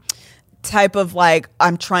same type of like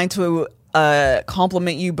I'm trying to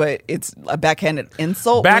compliment you, but it's a backhanded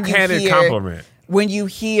insult. Backhanded compliment. When you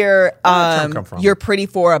hear that come from? you're pretty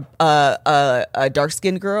for a dark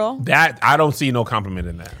skinned girl, That I don't see no compliment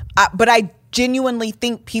in that. but I genuinely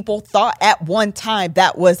think people thought at one time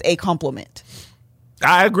that was a compliment.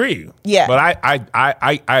 I agree. Yeah. But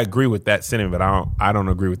I agree with that sentiment, but I don't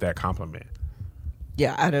agree with that compliment.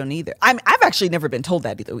 Yeah, I don't either. I've actually never been told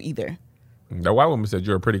that either. The white woman said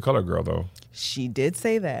you're a pretty colored girl, though. She did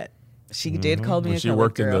say that. She did call me When a she colored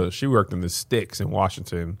worked girl. she worked in the sticks in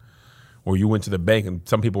Washington, where you went to the bank, and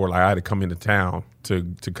some people were like, I had to come into town to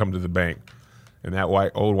come to the bank, and that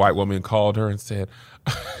old white woman called her and said,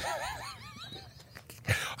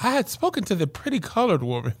 I had spoken to the pretty colored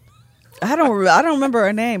woman. I don't remember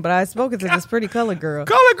her name, but I spoken to this pretty colored girl.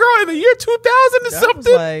 Colored girl in the year 2000 or I was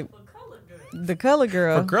something. like, the colored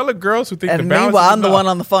girl. For colored girls who think the And balance meanwhile, is I'm the off. one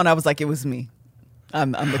on the phone. I was like, it was me.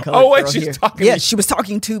 I'm the colored Oh, wait, girl she's here. talking Yeah, to- she was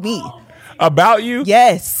talking to me. About you?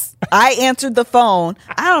 Yes. I answered the phone.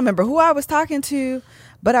 I don't remember who I was talking to,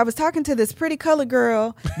 but I was talking to this pretty colored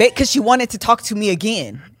girl because she wanted to talk to me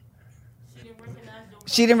again.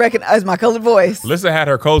 She didn't recognize my colored voice. Lissa had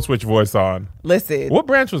her code switch voice on. Listen, What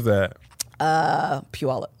branch was that?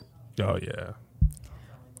 Puyallup. Oh, yeah.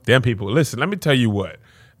 Them people. Listen, let me tell you what.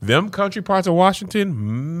 Them country parts of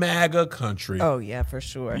Washington, MAGA country. Oh, yeah, for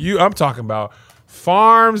sure. I'm talking about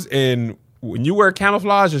farms, and when you wear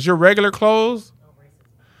camouflage as your regular clothes,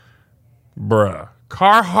 bruh.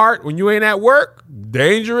 Carhartt, when you ain't at work,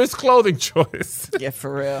 dangerous clothing choice Yeah,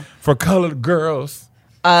 for real. for colored girls.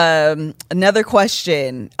 Another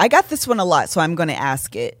question. I got this one a lot, so I'm going to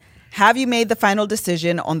ask it. Have you made the final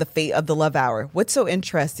decision on the fate of the Love Hour? What's so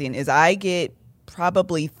interesting is I get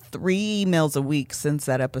probably 3 emails a week since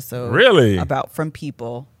that episode. Really? From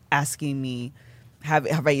people asking me, have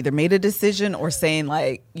I either made a decision or saying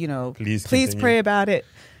like, Please please continue. pray about it.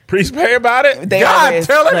 Please pray about it. They God, always,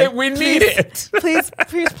 tell her like, that we please- need it.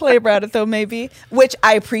 please play about it though, maybe. Which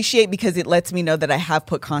I appreciate because it lets me know that I have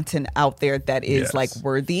put content out there that is Yes. like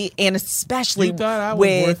worthy, and especially You thought I was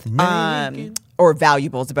with worth making? or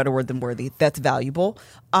valuable is a better word than worthy. That's valuable.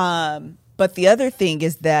 But the other thing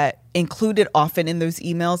is that included often in those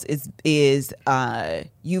emails is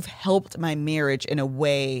you've helped my marriage in a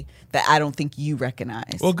way that I don't think you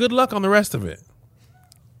recognize. Well, good luck on the rest of it.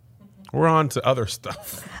 We're on to other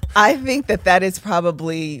stuff. I think that is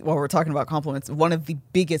probably, while we're talking about compliments, one of the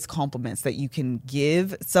biggest compliments that you can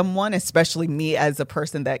give someone, especially me as a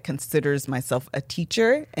person that considers myself a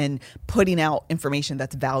teacher and putting out information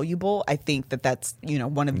that's valuable. I think that's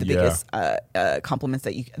one of the Yeah. biggest compliments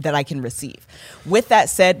that I can receive. With that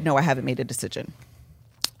said, no, I haven't made a decision.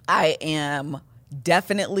 I am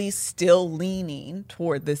definitely still leaning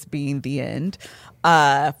toward this being the end,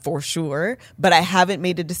 for sure. But I haven't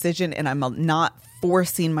made a decision, and I'm not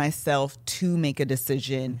forcing myself to make a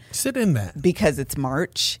decision Sit in that. because it's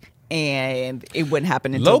March and it wouldn't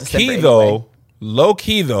happen until December Low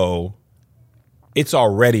key though, it's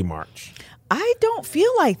already March. I don't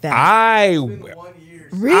feel like that. I 1 year.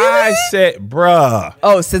 Really? I said, bruh,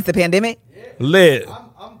 Oh, since the pandemic? lit.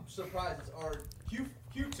 I'm surprised it's our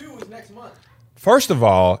Q2 is next month. First of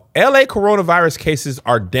all, LA coronavirus cases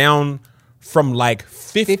are down from like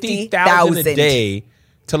 50,000 a 50,000. day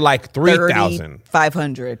to like 3,000.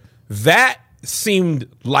 3,500. That seemed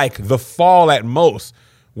like the fall at most.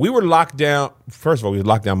 We were locked down. First of all, we were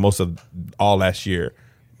locked down most of all last year.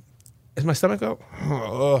 Is my stomach up?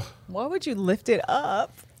 Ugh. Why would you lift it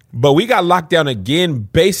up? But we got locked down again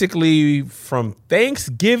basically from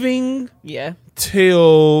Thanksgiving Yeah.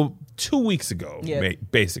 till 2 weeks ago. Yeah.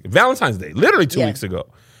 Basically. Valentine's Day, literally 2 Yeah. weeks ago.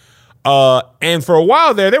 And for a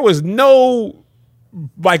while there was no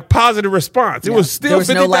like positive response. It was still there was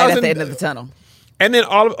no 50,000. light at the end of the tunnel. And then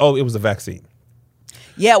it was a vaccine.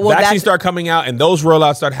 Yeah, well, Vaccines that's start coming out, and those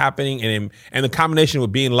rollouts start happening, and the combination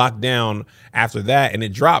with being locked down after that, and it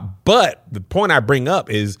dropped. But the point I bring up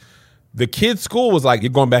is the kids' school was like,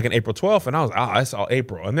 you're going back in April 12th, and I was, that's all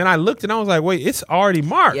April. And then I looked, and I was like, wait, it's already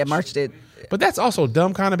March. yeah, March did. But that's also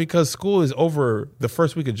dumb, kind of, because school is over the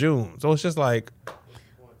first week of June. So it's just like,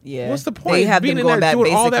 Yeah, what's the point? They have being them in going there back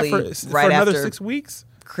doing all that basically for right another after 6 weeks?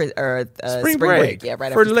 spring break. Yeah,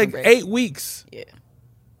 right for after like spring break. 8 weeks. Yeah,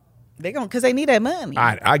 they going because they need that money.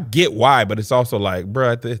 I get why, but it's also like,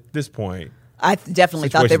 bro, at this point, I definitely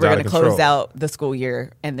thought they Situation's were out going of to close control. out the school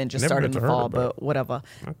year and then just Never start been in the to her, fall, but- but whatever.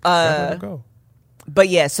 let it go. But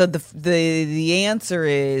yeah, so the answer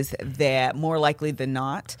is that more likely than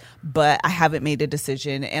not, but I haven't made a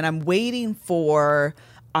decision, and I'm waiting for.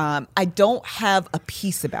 I don't have a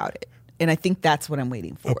piece about it, and I think that's what I'm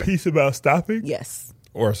waiting for. A piece about stopping? Yes.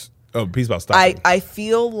 Or a piece about stopping. I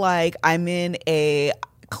feel like I'm in a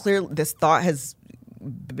clear. This thought has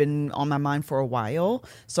been on my mind for a while,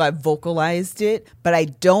 so I've vocalized it, but I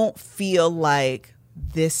don't feel like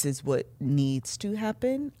this is what needs to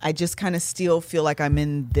happen. I just kind of still feel like I'm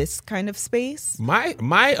in this kind of space.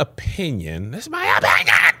 My opinion. This is my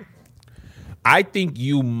opinion. I think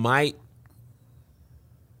you might,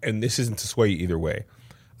 and this isn't to sway you either way.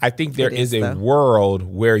 I think there is a world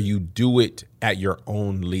where you do it at your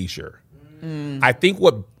own leisure. I think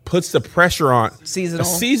what puts the pressure on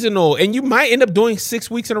seasonal, and you might end up doing 6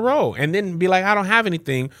 weeks in a row and then be like, I don't have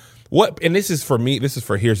anything. And this is for me. This is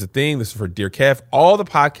for Here's the Thing. This is for Dear Kev. All the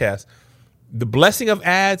podcasts. The blessing of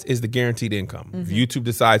ads is the guaranteed income. If YouTube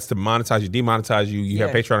decides to monetize you, demonetize you, you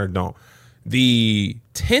have Patreon or don't. The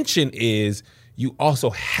tension is you also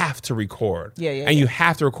have to record. And you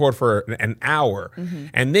have to record for an hour.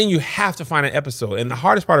 And then you have to find an episode. And the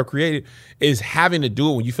hardest part of creating is having to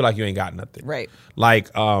do it when you feel like you ain't got nothing. Right. Like,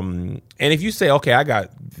 and if you say, okay, I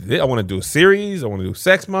want to do a series, I want to do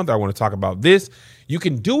Sex Month, I want to talk about this, you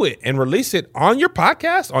can do it and release it on your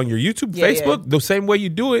podcast, on your YouTube, Facebook, the same way you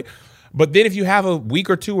do it. But then if you have a week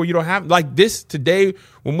or two where you don't have, like this today,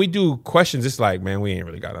 when we do questions, it's like, man, we ain't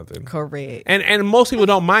really got nothing. Correct. And most people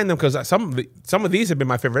don't mind them because some of these have been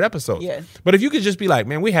my favorite episodes. Yeah. But if you could just be like,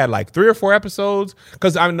 man, we had like 3 or 4 episodes,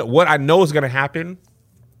 because what I know is going to happen,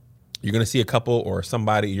 you're going to see a couple or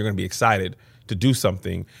somebody, you're going to be excited to do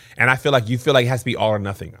something. And I feel like it has to be all or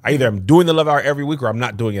nothing. Either I'm doing the Love Hour every week or I'm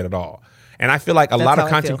not doing it at all. And I feel like a lot of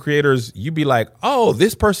content creators, you be like, oh,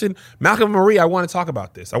 this person, Malcolm and Marie, I want to talk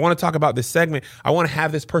about this. I want to talk about this segment. I want to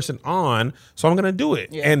have this person on, so I'm going to do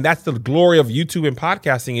it. And that's the glory of YouTube and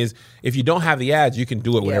podcasting is if you don't have the ads, you can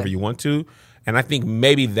do it whenever you want to. And I think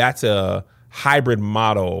maybe that's a hybrid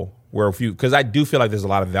model where because I do feel like there's a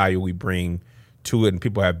lot of value we bring to it, and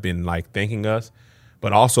people have been like thanking us.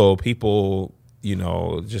 But also people,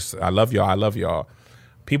 just I love y'all.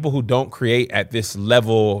 People who don't create at this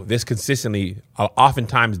level, this consistently,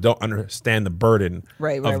 oftentimes don't understand the burden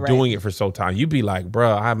of doing it for so time. You'd be like,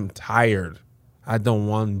 bro, I'm tired. I don't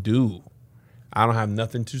want to do. I don't have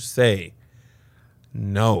nothing to say.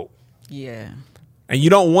 No. Yeah. And you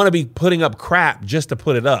don't want to be putting up crap just to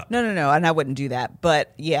put it up. No. And I wouldn't do that.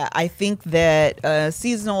 But yeah, I think that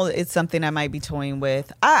seasonal is something I might be toying with.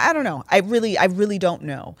 I don't know. I really don't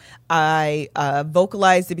know. I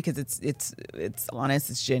vocalized it because it's honest,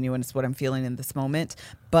 it's genuine, it's what I'm feeling in this moment.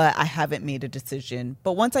 But I haven't made a decision.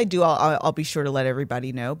 But once I do, I'll be sure to let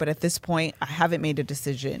everybody know. But at this point, I haven't made a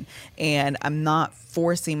decision, and I'm not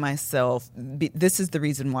forcing myself. This is the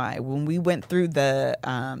reason why. When we went through the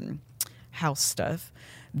house stuff,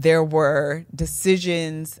 there were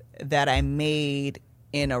decisions that I made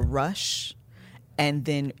in a rush and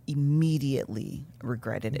then immediately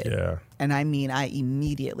regretted it. Yeah. And I mean, I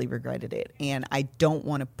immediately regretted it. And I don't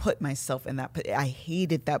want to put myself in that. I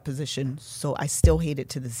hated that position. So I still hate it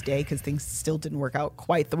to this day because things still didn't work out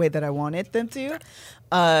quite the way that I wanted them to.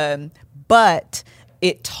 But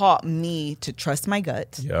it taught me to trust my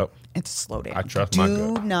gut. Yep. And to slow down. I trust my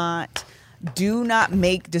gut. Do not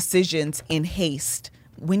make decisions in haste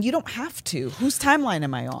when you don't have to. Whose timeline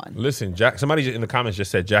am I on? Listen, somebody in the comments just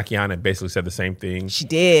said Jackie Anna basically said the same thing. She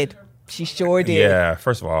did. She sure did. Yeah.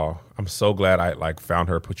 First of all, I'm so glad I found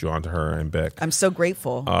her, put you onto her and Beck. I'm so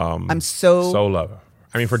grateful. I'm so love her.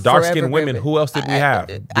 I mean, for dark skinned women, who else did we have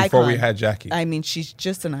before we had Jackie? I mean, she's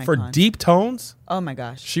just an icon. For deep tones, oh my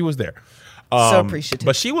gosh, she was there. So appreciative.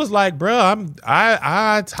 But she was like, "Bro, I'm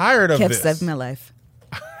tired of Kev this." saved my life.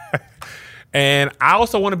 And I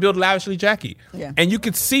also want to build lavishly Jackie. Yeah. And you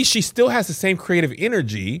could see she still has the same creative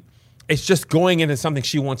energy. It's just going into something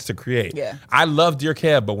she wants to create. Yeah. I love Dear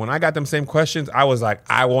Kev, but when I got them same questions, I was like,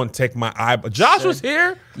 I won't take my eye. But Josh was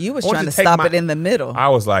here. You was trying to stop it in the middle. I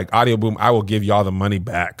was like, Audio Boom, I will give y'all the money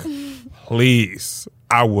back. Please.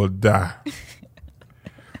 I will die.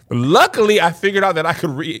 Luckily, I figured out that I could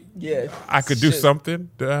read. Yeah. I could do something.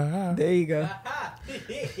 There you go.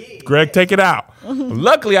 Greg, take it out.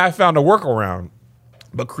 Luckily, I found a workaround.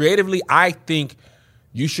 But creatively, I think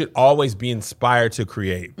you should always be inspired to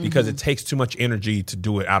create because it takes too much energy to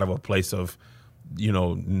do it out of a place of,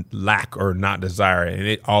 lack or not desire. And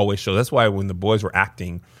it always shows. That's why when the boys were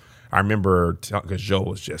acting, I remember because Joe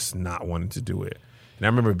was just not wanting to do it. And I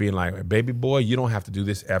remember being like, baby boy, you don't have to do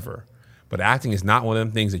this ever. But acting is not one of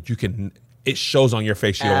them things that you can, it shows on your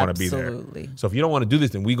face you don't want to be there. Absolutely. So if you don't want to do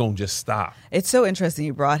this, then we going to just stop. It's so interesting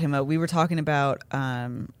you brought him up. We were talking about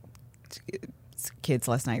kids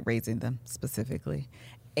last night, raising them specifically,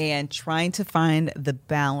 and trying to find the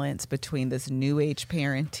balance between this new age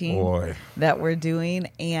parenting that we're doing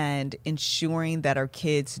and ensuring that our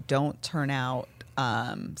kids don't turn out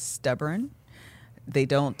stubborn. They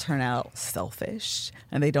don't turn out selfish,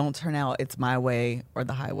 and they don't turn out it's my way or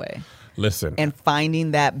the highway. Listen. And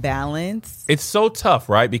finding that balance. It's so tough,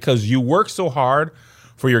 right? Because you work so hard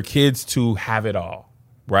for your kids to have it all,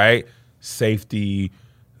 right? Safety,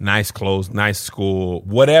 nice clothes, nice school,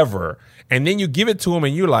 whatever. And then you give it to them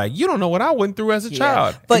and you're like, you don't know what I went through as a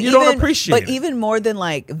child. But and you don't appreciate it. But even more than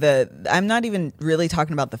like I'm not even really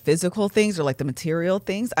talking about the physical things or like the material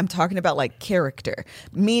things. I'm talking about like character,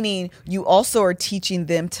 meaning you also are teaching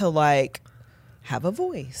them to like have a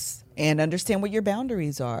voice and understand what your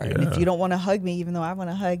boundaries are. Yeah. And if you don't want to hug me, even though I want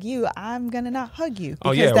to hug you, I'm going to not hug you.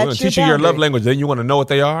 Oh, yeah. We're going to teach you your love language. Then you want to know what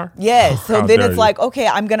they are? Yes. So How then dare it's you. like, okay,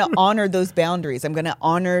 I'm going to honor those boundaries. I'm going to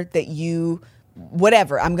honor that you,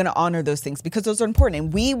 whatever, I'm going to honor those things because those are important.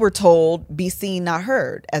 And we were told, be seen, not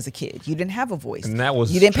heard as a kid. You didn't have a voice. And that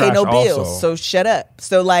was you didn't pay no trash bills. also. So shut up.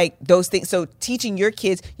 So like those things. So teaching your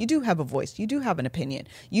kids, you do have a voice. You do have an opinion.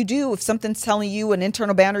 You do, if something's telling you, an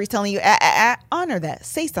internal boundary is telling you, honor that.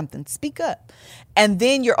 Say something. Speak up. And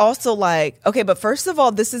then you're also like, okay, but first of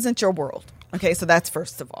all, this isn't your world. Okay, so that's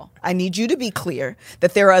first of all. I need you to be clear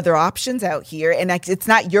that there are other options out here and it's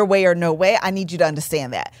not your way or no way. I need you to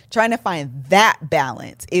understand that. Trying to find that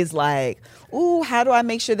balance is like, ooh, how do I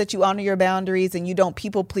make sure that you honor your boundaries and you don't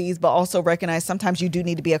people please, but also recognize sometimes you do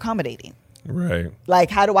need to be accommodating. Right. Like,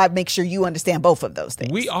 how do I make sure you understand both of those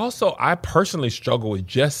things? I personally struggle with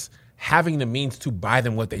just having the means to buy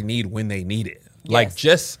them what they need when they need it. Like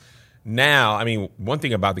just now, I mean, one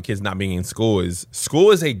thing about the kids not being in school is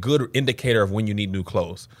a good indicator of when you need new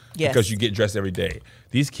clothes. Yes. Because you get dressed every day.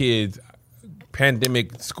 These kids,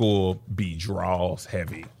 pandemic school be draws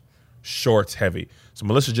heavy, shorts heavy. So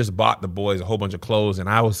Melissa just bought the boys a whole bunch of clothes, and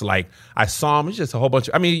I was like, I saw them, it's just a whole bunch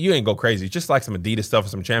of, I mean, you ain't go crazy. It's just like some Adidas stuff,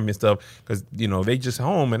 some Champion stuff, because, you know, they just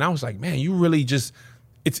home. And I was like, man, you really just,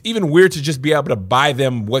 it's even weird to just be able to buy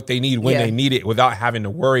them what they need when they need it without having to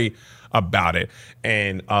worry about it.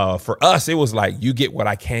 And for us, it was like, you get what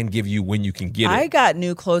I can give you when you can get it. I got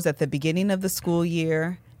new clothes at the beginning of the school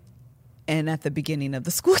year and at the beginning of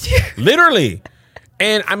the school year. Literally.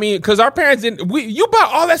 And I mean, because our parents didn't, you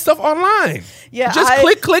bought all that stuff online. Yeah. Just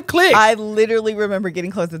click. I literally remember getting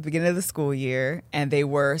clothes at the beginning of the school year and they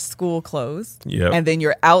were school clothes. Yep. And then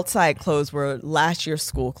your outside clothes were last year's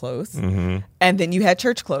school clothes. Mm-hmm. And then you had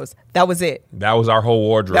church clothes. That was it. That was our whole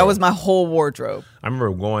wardrobe. That was my whole wardrobe. I remember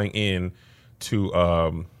going in to,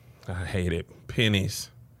 I hate it, Penny's.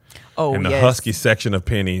 Oh, in the yes. Husky section of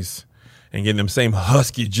Penny's and getting them same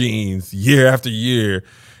Husky jeans year after year.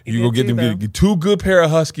 You go get them get 2 good pair of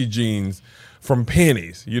Husky jeans from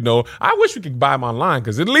Penny's. You know, I wish we could buy them online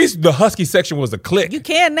because at least the Husky section was a click. You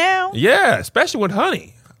can now. Yeah, especially with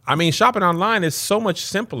Honey. I mean, shopping online is so much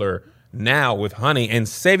simpler now with Honey, and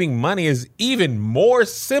saving money is even more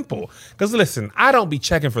simple. Because listen, I don't be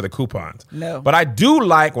checking for the coupons. No. But I do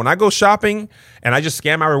like when I go shopping and I just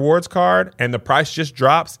scan my rewards card and the price just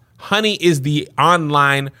drops, Honey is the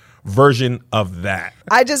online version of that.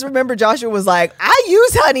 I just remember Joshua was like, I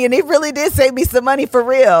use Honey and it really did save me some money for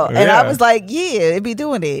real. And Yeah. I was like, yeah, it be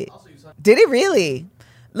doing it. Did it really?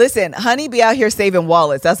 Listen, Honey be out here saving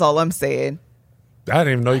wallets. That's all I'm saying. I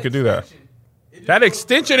didn't even know you could do that. That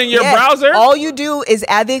extension in your Yes. browser? All you do is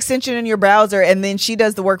add the extension in your browser and then she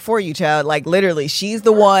does the work for you, child. Like literally, she's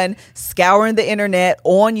the one scouring the internet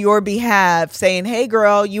on your behalf saying, hey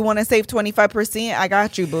girl, you want to save 25%? I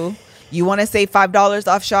got you, boo. You want to save $5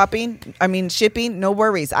 off shipping? No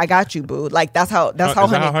worries. I got you, boo. Like that's how is that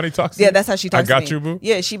Honey, how Honey talks to Yeah, you? that's how she talks I got to me. you, boo?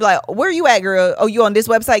 Yeah, she be like, where you at, girl? Oh, you on this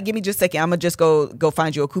website? Give me just a second. I'm going to just go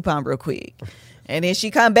find you a coupon real quick. And then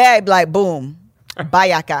she come back like, boom,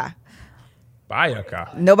 bayaka.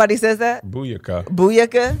 Bayaka. Nobody says that? Booyaka.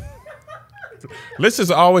 Booyaka? Liz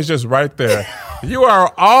is always just right there. You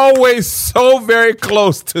are always so very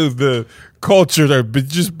close to the culture to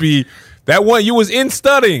just be that one. You was in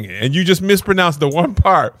studying and you just mispronounced the one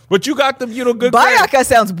part, but you got them, good. Bayaka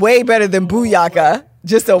sounds way better than booyaka.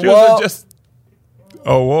 Just a grades. whoa.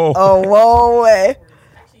 Oh, whoa. Oh, whoa. Way.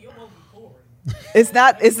 Actually, your movie boring. It's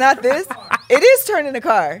not this. It is turning the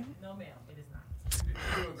car. No, ma'am, it is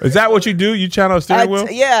not. Is that what you do? You channel a steering wheel?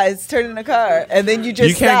 Yeah, it's turning the car. And then you just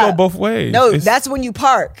You can't stop. go both ways. No, It's- that's when you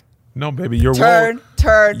park. No, baby, your Turn,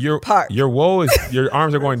 park. Your woe is your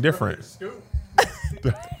arms are going different.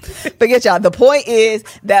 Forget y'all. The point is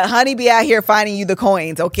that Honey be out here finding you the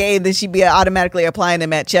coins, okay? Then she be automatically applying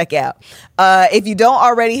them at checkout. If you don't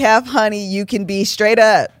already have Honey, you can be straight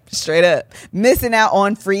up Straight up. Missing out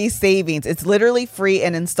on free savings. It's literally free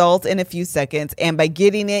and installs in a few seconds. And by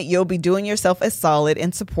getting it, you'll be doing yourself a solid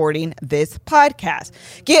in supporting this podcast.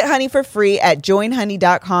 Get Honey for free at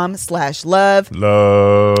joinhoney.com/love.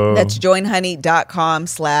 Love. That's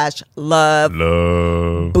joinhoney.com/love. Love.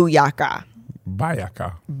 Booyaka.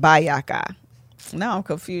 Bayaka. Bayaka. Now I'm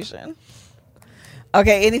confusion.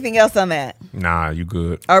 Okay, anything else on that? Nah, you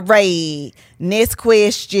good. All right. Next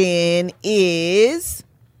question is,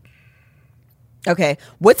 okay,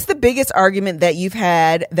 what's the biggest argument that you've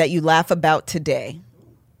had that you laugh about today?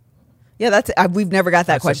 Yeah, we've never got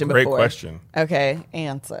that That's question a great before. question. Okay,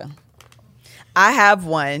 answer. I have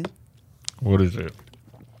one What is it?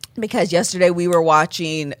 because yesterday we were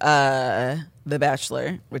watching The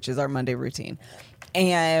Bachelor, which is our Monday routine,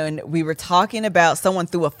 and we were talking about someone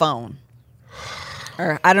threw a phone.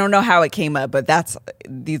 Or I don't know how it came up, but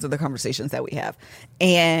these are the conversations that we have.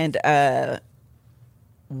 And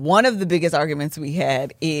one of the biggest arguments we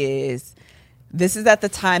had is this is at the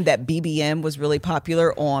time that BBM was really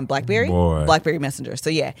popular on BlackBerry. Boy. BlackBerry Messenger. So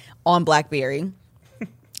yeah, on BlackBerry.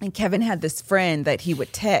 And Kevin had this friend that he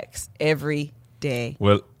would text every day.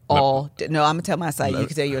 Well, No, I'm going to tell my side. You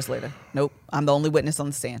can tell yours later. Nope. I'm the only witness on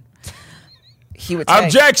the stand. He would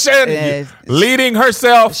text. Objection! Leading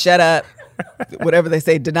herself. Shut up. Whatever they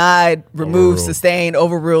say, denied, removed, Overruled. sustained,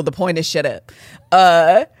 overruled. The point is shut up.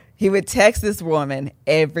 He would text this woman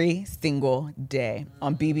every single day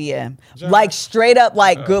on BBM. Like straight up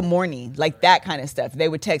like good morning, like that kind of stuff. They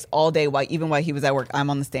would text all day even while he was at work. I'm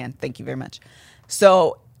on the stand. Thank you very much.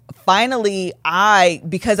 So finally,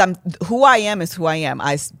 because who I am is who I am.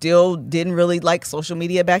 I still didn't really like social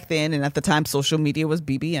media back then. And at the time, social media was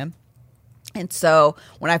BBM. And so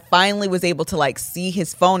when I finally was able to like see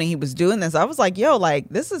his phone and he was doing this, I was like, yo, like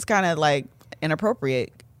this is kind of like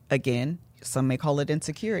inappropriate. Again, some may call it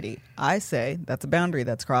insecurity. I say that's a boundary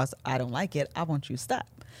that's crossed. I don't like it. I want you to stop.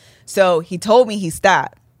 So he told me he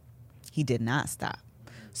stopped. He did not stop.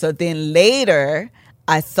 So then later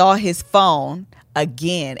I saw his phone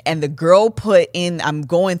again, and the girl put in, I'm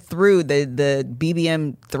going through the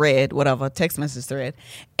BBM thread, whatever, text message thread,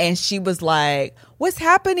 and she was like, what's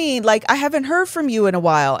happening? Like, I haven't heard from you in a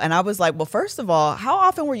while. And I was like, well, first of all, how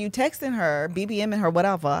often were you texting her, BBMing her,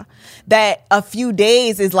 whatever, that a few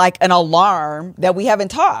days is like an alarm that we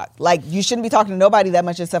haven't talked? Like, you shouldn't be talking to nobody that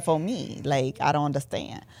much except for me. Like, I don't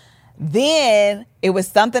understand. Then it was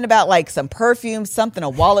something about like some perfume, something, a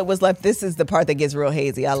wallet was left. This is the part that gets real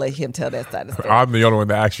hazy. I'll let him tell that side of the story. I'm the only one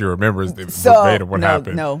that actually remembers the So verbatim what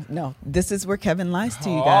happened. No. This is where Kevin lies to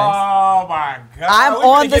you guys. Oh my God! I'm We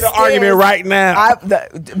on can the get an argument stairs. right now.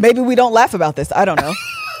 Maybe we don't laugh about this. I don't know.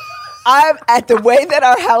 I'm at the way that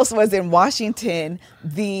our house was in Washington.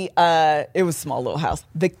 It was a small little house.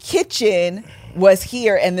 The kitchen was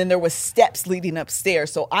here, and then there was steps leading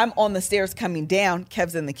upstairs. So I'm on the stairs coming down.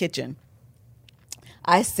 Kev's in the kitchen.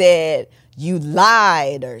 I said, "You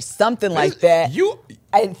lied," or something like that.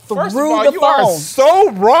 And threw First of all, the you phone. are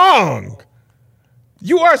so wrong.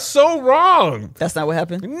 You are so wrong. That's not what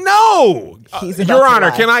happened. No, He's about Your to Honor,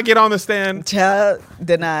 lie. can I get on the stand? Child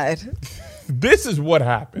denied. This is what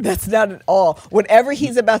happened. That's not at all. Whatever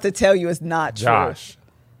he's about to tell you is not true. Josh,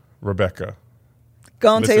 Rebecca,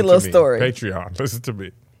 Go and tell listen you a little to me. story. Patreon, listen to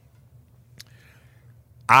me.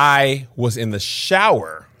 I was in the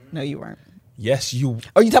shower. No, you weren't. Yes, you.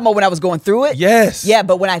 Are you talking about when I was going through it? Yes. Yeah,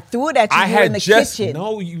 but when I threw it at you, I you were in had the just. kitchen.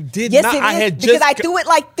 No, you did Yes, not. it is. I had because just. I threw it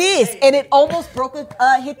like this, and it almost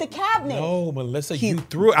hit the cabinet. No, Melissa, you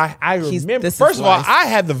threw it. I remember. this is First of all, lies. I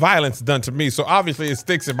had the violence done to me, so obviously it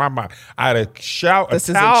sticks in my mind. I had a This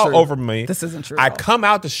isn't towel true. over me. This isn't true I at all. come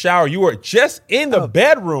out the shower. You were just in the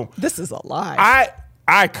bedroom. This is a lie.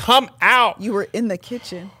 I come out. You were in the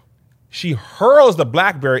kitchen. She hurls the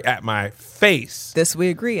BlackBerry at my face. This we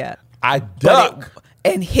agree at. I But duck.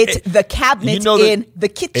 and hit the cabinet in the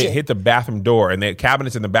kitchen. It hit the bathroom door, and the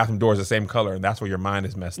cabinets in the bathroom door is the same color, and that's where your mind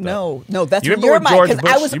is messed up. No, that's You what remember your when mind. George Because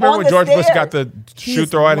Bush? I was You remember on when the George Bush stairs. got the He's shoe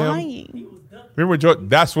thrown at him? lying. Remember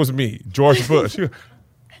that was me, George Bush.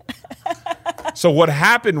 So what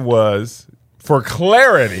happened was, for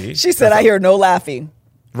clarity, She said, "I hear no laughing."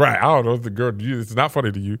 right? I don't know if the girl. It's not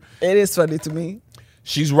funny to you. It is funny to me.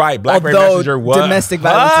 She's right. BlackBerry Although Messenger was domestic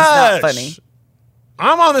violence is not Hush! funny.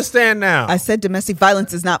 I'm on the stand now. I said domestic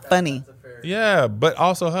violence is not funny. Yeah, but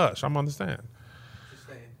also hush. I'm on the stand.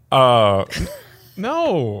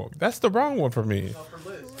 No, that's the wrong one for me.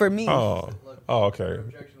 For me, Oh, okay.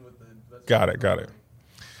 Got it.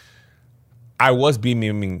 I was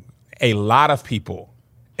beaming a lot of people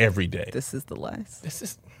every day. this is the lies. This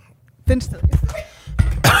is. Finish the.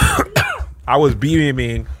 I was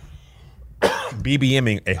BBMing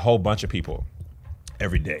a whole bunch of people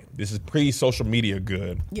every day. This is pre-social media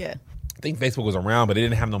good. Yeah. I think Facebook was around, but it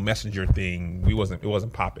didn't have no messenger thing. It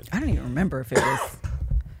wasn't popping. I don't even remember if it was.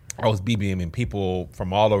 I was BBMing people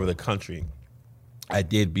from all over the country. I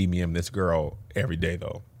did BBM this girl every day,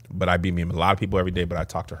 though. But I BBM a lot of people every day, but I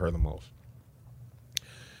talked to her the most.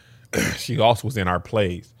 She also was in our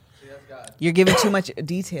plays. You're giving too much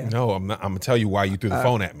detail. No, I'm not. I'm going to tell you why you threw the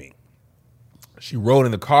phone at me. She rode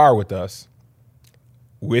in the car with us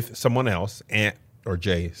with someone else, Aunt or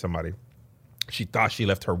Jay, somebody. She thought she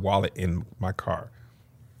left her wallet in my car.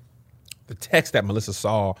 The text that Melissa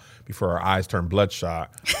saw before her eyes turned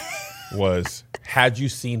bloodshot was, had you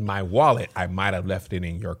seen my wallet, I might have left it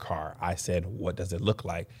in your car. I said, what does it look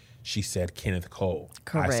like? She said, Kenneth Cole.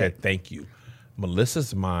 Correct. I said, thank you.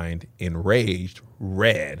 Melissa's mind, enraged,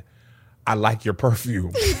 read, I like your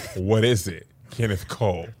perfume. What is it? Kenneth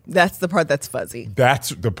Cole. That's the part that's fuzzy. That's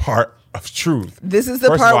the part of truth. This is the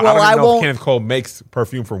First part of all, where I don't even know won't. if Kenneth Cole makes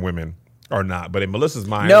perfume for women or not, but in Melissa's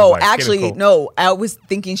mind, it No, was like, actually, Kenneth Cole. no. I was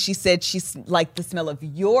thinking she said she's like the smell of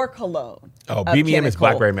your cologne. Oh, of BBM Kenneth is Cole.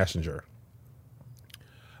 BlackBerry Messenger.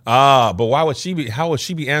 But why would she be? How would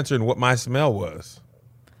she be answering what my smell was?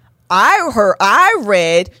 I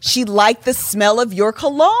read she liked the smell of your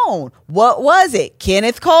cologne. What was it?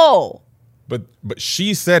 Kenneth Cole. But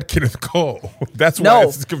she said Kenneth Cole. That's why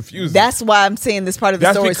it's confusing. That's why I'm saying this part of the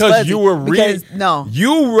That's story is because fuzzy. you were reading. Because, no.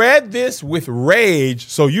 You read this with rage,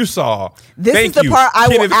 so you saw. This Thank is the you, part I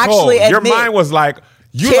will Kenneth actually Cole. Your admit. mind was like,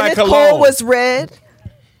 you Kenneth like cologne. Cole was red.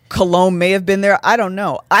 Cologne may have been there. I don't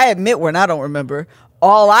know. I admit when I don't remember.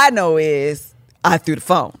 All I know is I threw the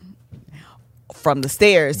phone from the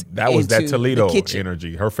stairs. That was that into Toledo the kitchen.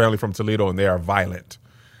 energy. Her family from Toledo, and they are violent.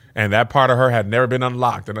 And that part of her had never been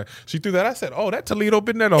unlocked. And she threw that. I said, oh, that Toledo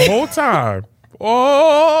been there the whole time.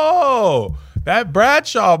 Oh, that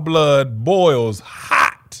Bradshaw blood boils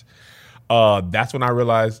hot. That's when I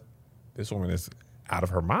realized this woman is out of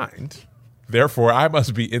her mind. Therefore, I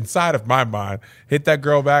must be inside of my mind. Hit that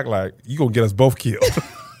girl back like, you going to get us both killed.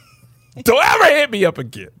 Don't ever hit me up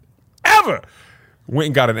again. Ever. Went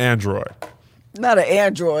and got an Android. Not an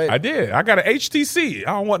Android. I did. I got an HTC.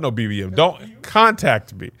 I don't want no BBM. Don't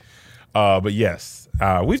contact me. But yes,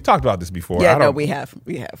 we've talked about this before. Yeah, no, we have.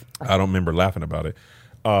 We have. I don't remember laughing about it.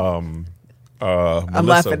 I'm Melissa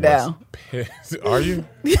laughing was now. pissed. Are you?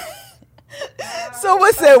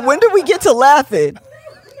 Someone said, when do we get to laughing?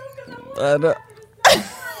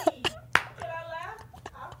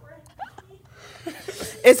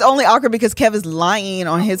 It's only awkward because Kev is lying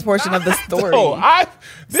on his portion of the story.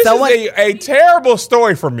 This is a terrible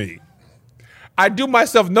story for me. I do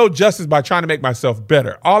myself no justice by trying to make myself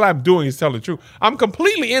better. All I'm doing is telling the truth. I'm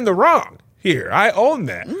completely in the wrong here. I own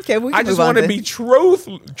that. Okay, we can I just move on want to then. be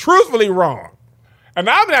truthfully wrong. And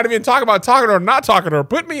I'm not even talking about talking to her or not talking to her.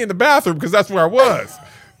 Put me in the bathroom because that's where I was.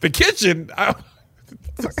 The kitchen.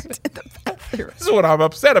 This is what I'm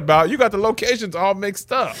upset about. You got the locations all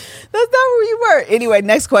mixed up. That's not where you were. Anyway,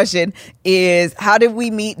 next question is, how did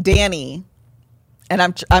we meet Danny? And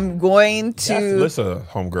I'm going to. That's Alyssa,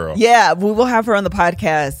 homegirl. Yeah, we will have her on the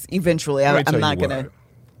podcast eventually. Let me I'm tell not you gonna.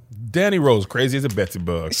 what. Danny Rose crazy as a Betsy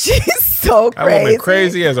bug. She's so That woman crazy.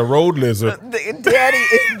 crazy as a road lizard. Danny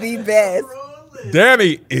is the best.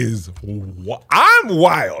 Danny is. I'm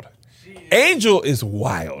wild. Angel is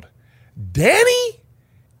wild. Danny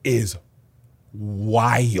is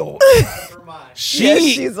wild. She Yes,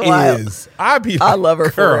 she's wild. is. I love her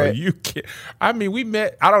for girl, it. You can't. I mean, we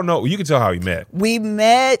met. I don't know. You can tell how we met. We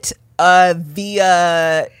met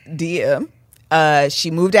via DM. She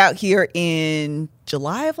moved out here in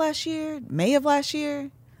July of last year, May of last year,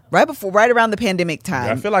 right around the pandemic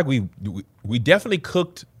time. I feel like we definitely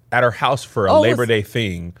cooked at her house for a Oh, Labor Day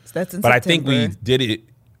thing. That's in but I think we September. did it.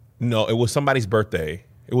 No, it was somebody's birthday.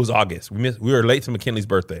 It was August. We were late to McKinley's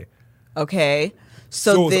birthday. Okay.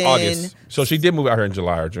 So So it was then, August. So she did move out here in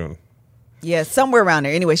July or June. yeah, somewhere around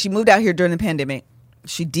there. Anyway, she moved out here during the pandemic.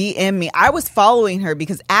 She DM'd me. I was following her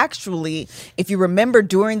because actually, if you remember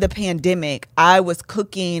during the pandemic, I was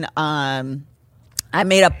cooking, I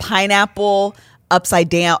made a pineapple upside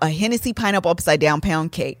down, a Hennessy pineapple upside down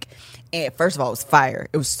pound cake. And first of all, it was fire.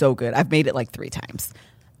 It was so good. I've made it like 3 times.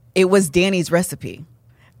 It was Danny's recipe.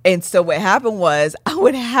 And so what happened was I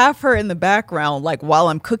would have her in the background, like while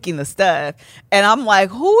I'm cooking the stuff. And I'm like,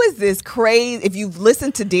 who is this crazy? If you've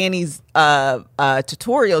listened to Danny's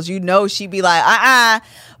tutorials, you know, she'd be like,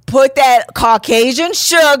 put that Caucasian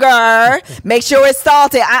sugar, make sure it's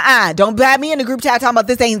salted. Don't bat me in the group chat talking about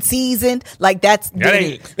this ain't seasoned. Like that's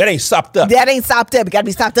Danny. That ain't sopped up. That ain't sopped up. It got to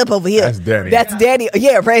be sopped up over here. That's Danny. That's Danny.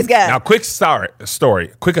 Yeah, praise God. Now, quick story.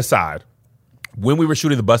 Quick aside. When we were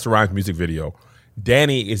shooting the Busta Rhymes music video,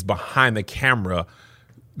 Danny is behind the camera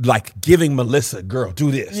like giving Melissa, girl, do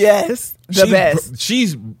this. Yes, the best.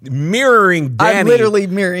 She's mirroring Danny. I'm literally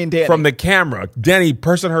mirroring Danny from the camera. Danny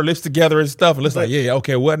pursing her lips together and stuff. And Alyssa's like, yeah,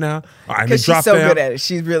 okay, what now? All right, because she's so good at it.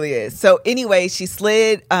 She really is. So anyway, she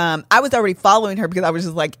slid. I was already following her because I was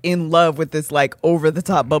just like in love with this like over the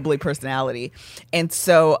top bubbly personality, and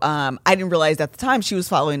so I didn't realize at the time she was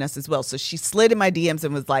following us as well. So she slid in my DMs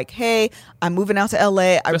and was like, "Hey, I'm moving out to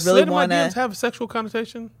LA. I really want to." Have a sexual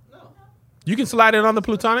connotation? You can slide it on the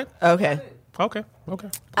platonic? Okay.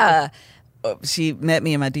 She met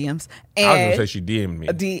me in my DMs. And I was going to say she DM'd me.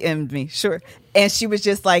 DM'd me, sure. And she was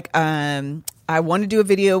just like, I want to do a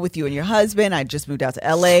video with you and your husband. I just moved out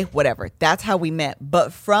to LA, whatever. That's how we met.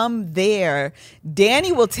 But from there,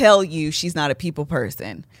 Danny will tell you she's not a people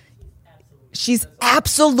person. She's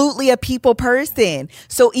absolutely a people person.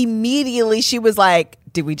 So immediately she was like,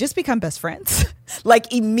 did we just become best friends?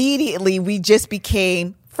 Like immediately we just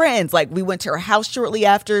became friends. Like we went to her house shortly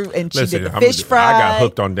after and she did the fish fry. I got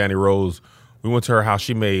hooked on Danny Rose. We went to her house.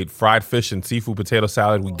 She made fried fish and seafood potato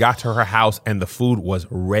salad. We got to her house and the food was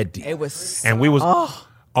ready. It was and we was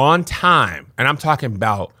on time. And I'm talking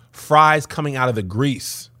about fries coming out of the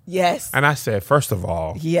grease. Yes. And I said, first of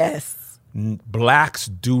all, yes, blacks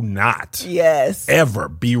do not ever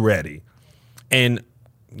be ready. And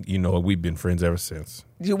you know, we've been friends ever since.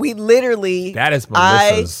 We literally, that is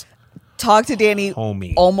Melissa's talk to Danny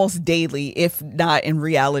homie almost daily, if not in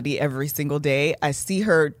reality every single day. I see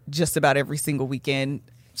her just about every single weekend.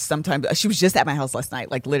 Sometimes she was just at my house last night.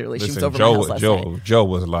 Like literally, she was over my house last night. Joe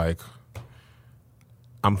was like,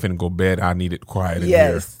 "I'm finna go bed. I need it quiet in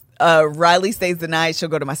here." Riley stays the night. She'll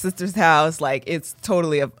go to my sister's house. Like it's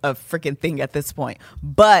totally a freaking thing at this point.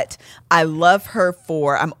 But I love her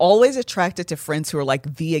I'm always attracted to friends who are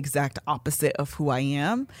like the exact opposite of who I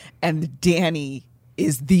am. And Danny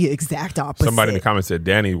is the exact opposite. Somebody in the comments said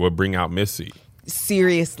Danny would bring out Missy.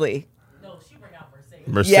 Seriously. No, she bring out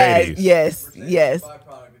Mercedes. Yes.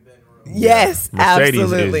 Yes, Mercedes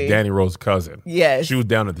absolutely. is Danny Rose's cousin. Yes. She was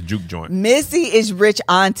down at the juke joint. Missy is rich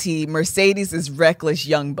auntie. Mercedes is reckless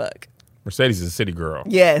young buck. Mercedes is a city girl.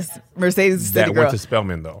 Yes. Mercedes is a city girl. That went to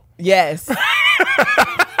Spelman, though. Yes.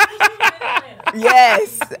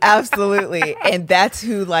 Yes, absolutely. And that's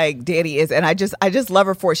who like Danny is. And I just love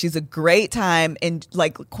her for it. She's a great time. And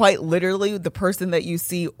like quite literally the person that you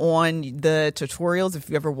see on the tutorials, if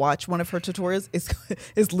you ever watch one of her tutorials,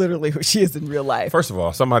 is literally who she is in real life. First of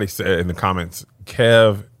all, somebody said in the comments,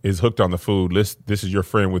 Kev is hooked on the food. This is your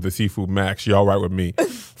friend with the seafood max. She all right with me.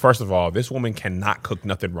 First of all, this woman cannot cook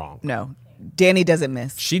nothing wrong. No. Danny doesn't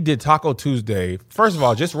miss. She did Taco Tuesday. First of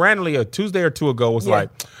all, just randomly a Tuesday or two ago was like,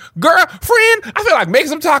 girl, friend, I feel like make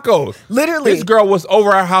some tacos. Literally. This girl was over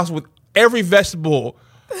our house with every vegetable.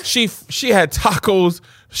 She had tacos.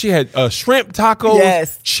 She had shrimp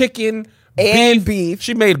tacos, chicken, and beef.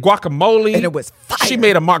 She made guacamole. And it was fire. She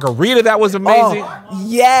made a margarita that was amazing. Oh,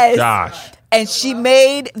 yes. Gosh. And she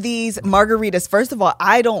made these margaritas. First of all,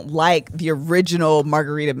 I don't like the original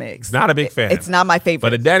margarita mix. Not a big fan. It's not my favorite.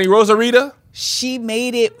 But a Danny Rosarita? She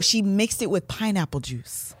mixed it with pineapple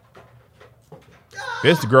juice.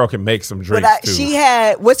 This girl can make some drinks too. She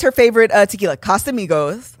had, what's her favorite tequila?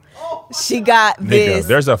 Casamigos. She got this.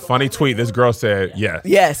 There's a funny tweet. This girl said, yes.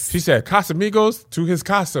 Yes. She said, Casamigos to his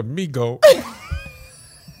Casamigo.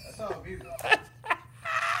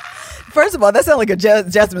 First of all, that sounds like a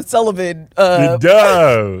Jasmine Sullivan. It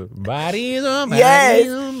does. Bodies on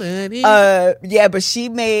bodies on bodies. Yeah, but she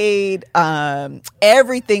made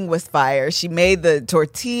everything was fire. She made the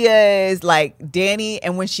tortillas, like Danny,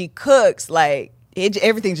 and when she cooks, like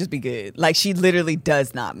everything just be good. Like she literally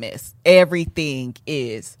does not miss. Everything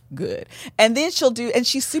is good. And then and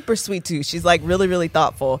she's super sweet too. She's like really, really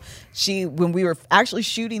thoughtful. When we were actually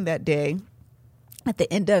shooting that day, at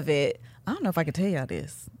the end of it, I don't know if I can tell y'all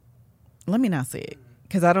this. Let me not say it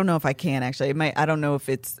because I don't know if I can actually. I don't know if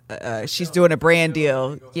it's she's doing a brand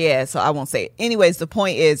deal. Yeah, so I won't say it. Anyways, the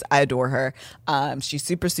point is I adore her. She's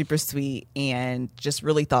super, super sweet and just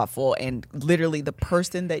really thoughtful and literally the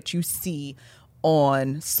person that you see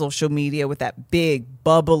on social media with that big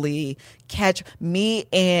bubbly catch. Me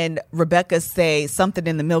and Rebecca say something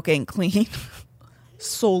in the milk ain't clean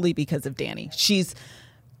solely because of Danny.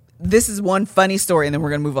 This is one funny story and then we're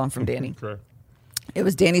going to move on from Danny. Okay. It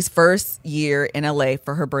was Danny's first year in LA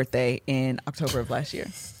for her birthday in October of last year.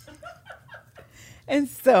 And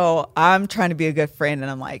so I'm trying to be a good friend and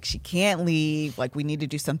I'm like, she can't leave. Like we need to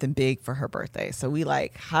do something big for her birthday. So we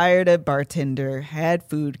like hired a bartender, had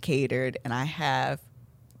food catered, and I have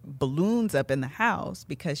balloons up in the house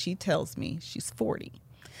because she tells me she's 40.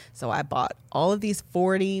 So I bought all of these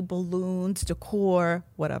 40 balloons, decor,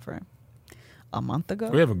 whatever. a month ago.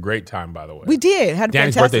 We have a great time, by the way. We did. Had a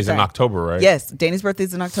Danny's fantastic birthday's in time. October, right? Yes, Danny's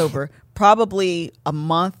birthday's in October. Probably a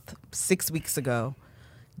month, 6 weeks ago,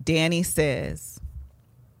 Danny says,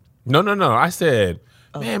 No. I said,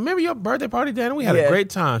 man, remember your birthday party, Danny? We had a Yeah. great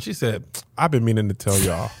time. She said, I've been meaning to tell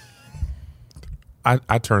y'all.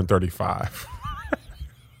 I turned 35.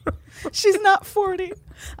 she's not 40.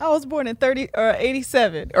 I was born in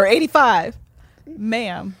 87 or 85.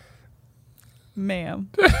 Ma'am.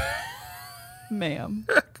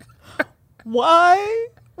 Why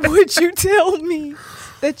would you tell me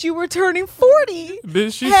that you were turning 40?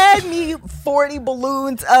 Did she- had me 40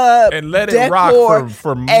 balloons up And let it rock decor,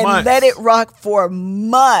 for and months. let it rock for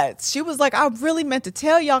months. She was like, I really meant to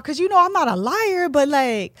tell y'all because I'm not a liar, but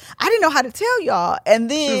like I didn't know how to tell y'all. And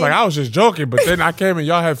then She was like, I was just joking, but then I came and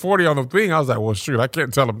y'all had 40 on the thing. I was like, well, shoot, I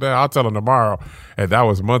can't tell them that. I'll tell them tomorrow. And that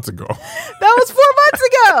was months ago. that was 4 months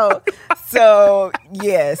ago. So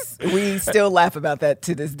yes, we still laugh about that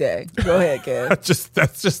to this day. Go ahead, Kev.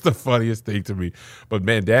 That's just the funniest thing to me. But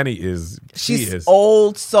man, Danny is She's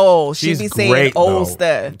old soul. She She's be saying great, old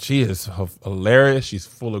though. stuff. She is hilarious. She's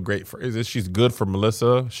full of great phrases. She's good for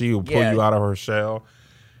Melissa. She will pull Yeah. you out of her shell,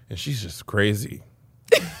 and she's just crazy.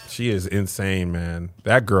 She is insane, man.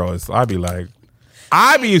 That girl is. I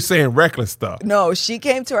be saying reckless stuff. No, she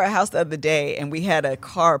came to our house the other day, and we had a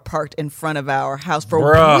car parked in front of our house for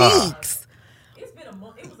Bruh. weeks. It's been a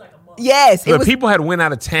month. It was like a month. Yes, it The was. people had went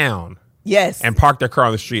out of town Yes, and parked their car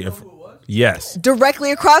on the street. Yes,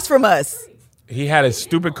 directly across from us. he had a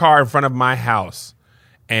stupid car in front of my house,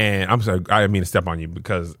 and I'm sorry, I didn't mean to step on you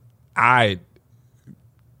because I'm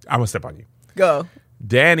gonna step on you. Go.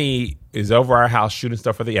 Danny is over our house shooting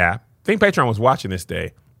stuff for the app. I think Patreon was watching this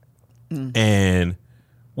day. And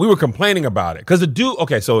we were complaining about it. Because the dude,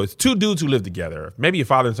 okay, so it's two dudes who live together. Maybe a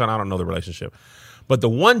father and son, I don't know the relationship. But the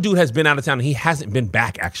one dude has been out of town and he hasn't been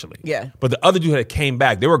back actually. Yeah. But the other dude had came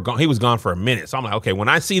back. They were gone, he was gone for a minute. So I'm like, okay, when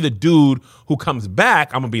I see the dude who comes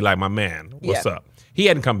back, I'm gonna be like, my man, what's Yeah. up? He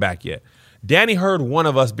hadn't come back yet. Danny heard one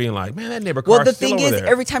of us being like, man, that neighbor car Well, the still thing over is, there.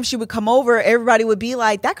 every time she would come over, everybody would be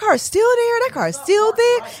like, that car's still there? That car's still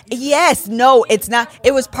there? Yes. No, it's not.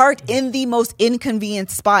 It was parked in the most inconvenient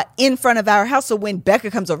spot in front of our house. So when Becca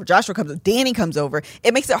comes over, Joshua comes over, Danny comes over,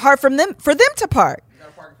 it makes it hard for them to park. You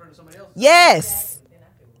gotta park in front of somebody else. Yes.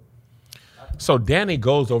 So Danny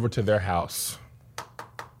goes over to their house.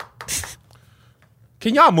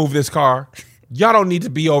 Can y'all move this car? Y'all don't need to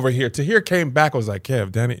be over here. Tahir came back, was like,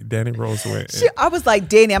 Kev, Danny rolls away. I was like,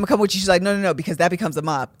 Danny, I'm gonna come with you. She's like, no, because that becomes a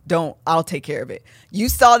mob. I'll take care of it. You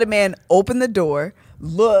saw the man open the door,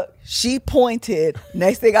 look, she pointed.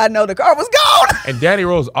 Next thing I know, the car was gone. And Danny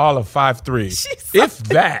rolls all of 5'3". She's If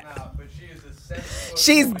that. But she is a 7 foot.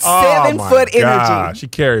 She's Oh 7 my foot God. energy. She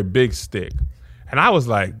carried a big stick. And I was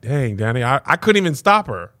like, dang, Danny, I couldn't even stop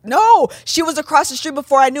her. No, she was across the street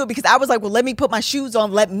before I knew it because I was like, well, let me put my shoes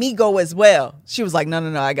on. Let me go as well. She was like,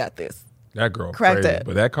 no, I got this. That girl Cracked crazy. up.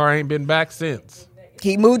 But that car ain't been back since.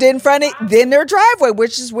 He moved in front of then their driveway,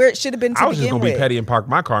 which is where it should have been to I was just begin going to be with. petty and park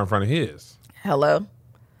my car in front of his Hello.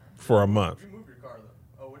 for a month. You move your car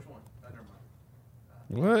though. Oh, which one? Never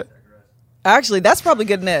mind. What? Actually, that's probably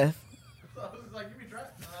good enough. I was like, you be driving.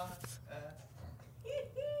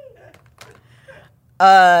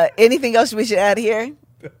 Anything else we should add here?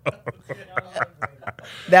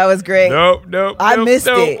 That was great. Nope. I missed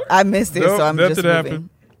nope. it. I missed it, Nope, so I'm nothing just moving. happened.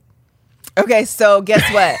 Okay, so guess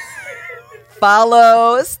what?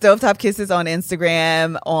 Follow Stovetop Kisses on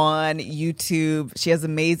Instagram, on YouTube. She has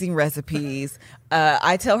amazing recipes.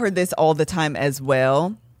 I tell her this all the time as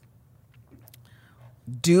well.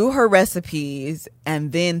 Do her recipes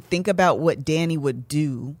and then think about what Danny would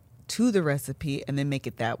do to the recipe and then make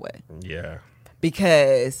it that way. Yeah.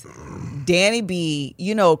 Because Danny B,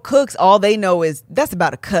 cooks, all they know is that's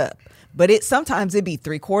about a cup. But sometimes it be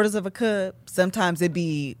 3/4 of a cup. Sometimes it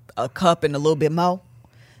be a cup and a little bit more.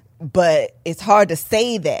 But it's hard to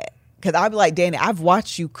say that. Because I'll be like, Danny, I've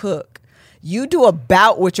watched you cook. You do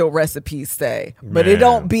about what your recipes say. But it Man.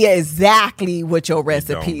 don't be exactly what your don't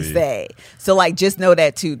recipes be. say. So just know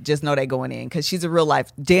that too. Just know that going in. Because she's a real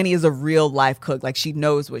life. Danny is a real life cook. She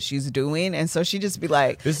knows what she's doing. And so she just be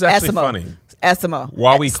like, This is actually SMO, funny. SMO.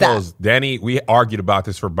 While we Stop. close, Danny, we argued about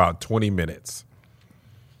this for about 20 minutes.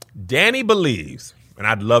 Danny believes, and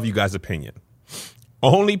I'd love you guys' opinion,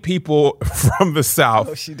 only people from the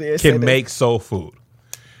South she did say can this. make soul food.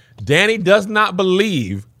 Danny does not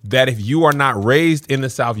believe that if you are not raised in the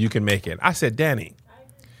South, you can make it. I said, Danny,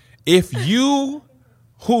 if you,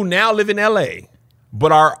 who now live in LA,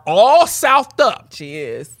 but are all Southed up, She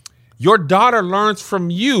is. your daughter learns from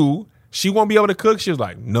you, she won't be able to cook. She was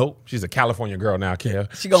like, nope, she's a California girl now,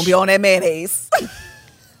 Kev. She gonna be on that mayonnaise.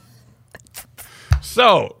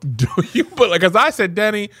 So, do you? Because I said,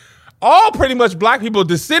 Danny, all pretty much black people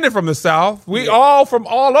descended from the South. We all from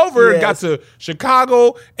all over got to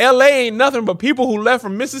Chicago. LA ain't nothing but people who left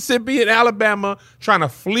from Mississippi and Alabama trying to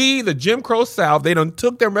flee the Jim Crow South. They done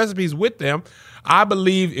took their recipes with them. I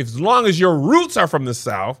believe as long as your roots are from the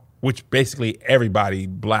South, which basically everybody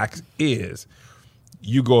blacks is,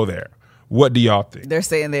 you go there. What do y'all think? They're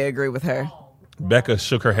saying they agree with her. Becca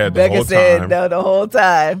shook her head the Becca whole said time. no the whole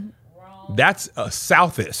time. That's a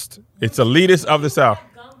Southist. It's elitist of the South.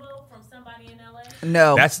 Gumbo from somebody in LA?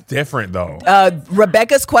 No. That's different, though.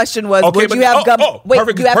 Rebecca's question was, Okay, would but- you have gumbo? Wait,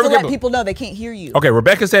 perfect- you have to perfect let example. people know they can't hear you. Okay,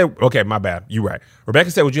 Rebecca said, okay, my bad. You're right. Rebecca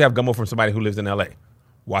said, would you have gumbo from somebody who lives in L.A.?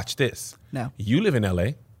 Watch this. No. You live in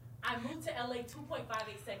L.A., I moved to LA 2.58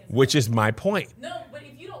 seconds. which is my point. No, but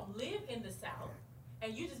if you don't live in the South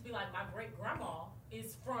and you just be like, my great grandma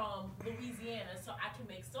is from Louisiana, so I can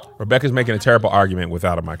make soul. Rebecca's making a terrible argument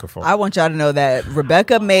without a microphone. I want y'all to know that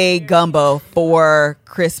Rebecca made gumbo for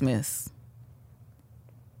Christmas.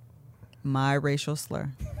 My racial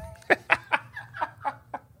slur.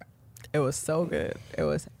 It was so good. It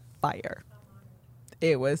was fire.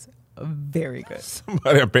 It was very good.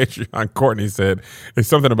 Somebody on Patreon, Courtney, said, it's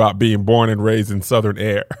something about being born and raised in Southern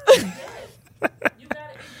air.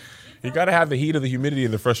 You got to have the heat of the humidity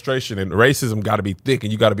and the frustration, and racism got to be thick,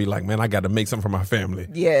 and you got to be like, man, I got to make something for my family.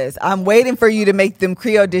 Yes, I'm waiting for you to make them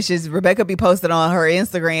Creole dishes. Rebecca be posted on her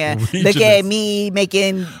Instagram. Look Regions. at me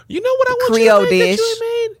making. You know what I want Creole you to make dish. that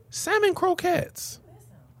you ain't made? Salmon croquettes.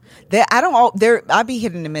 I be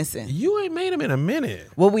hitting and missing. You ain't made them in a minute.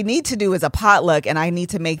 What we need to do is a potluck, and I need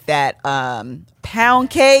to make that pound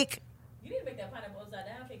cake. You need to make that pineapple upside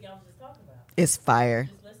down cake y'all was just talking about. It's fire.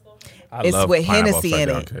 Just let's go. I It's love with pineapple Hennessy in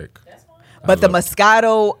upside down it. cake. That's fine. But the love-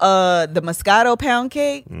 Moscato pound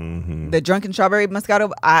cake, the drunken strawberry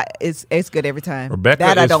Moscato, it's good every time. Rebecca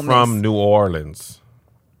that I is don't from miss. New Orleans.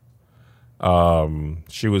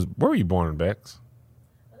 She was. Where were you born in Bex?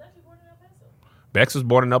 I was actually born in El Paso. Bex was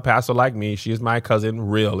born in El Paso like me. She is my cousin,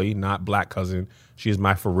 really, not black cousin. She is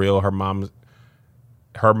my for real. Her mom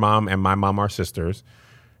and my mom are sisters.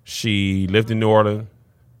 She lived in New Orleans.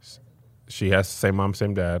 She has the same mom,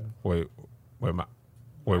 same dad. Wait, what?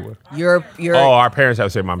 You're Oh, our parents have the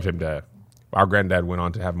same mom, same dad. Our granddad went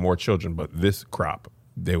on to have more children, but this crop,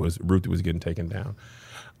 Ruth was getting taken down.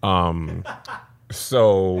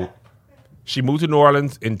 So she moved to New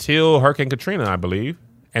Orleans until Hurricane Katrina, I believe.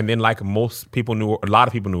 And then, like most people knew, a lot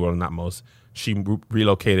of people in New Orleans, not most, she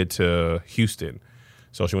relocated to Houston.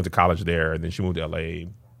 So she went to college there, and then she moved to LA.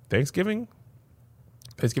 Thanksgiving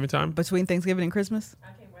time? between Thanksgiving and Christmas.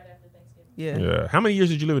 I came right after Thanksgiving. Yeah. Yeah. How many years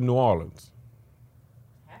did you live in New Orleans?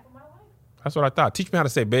 Half of my life. That's what I thought. Teach me how to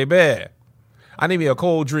say, baby. I need me a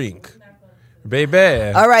cold drink.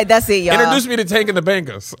 Baby. All right, that's it, y'all. Introduce me to Tank and the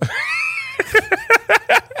Bankers.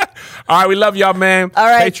 All right, we love y'all, man. All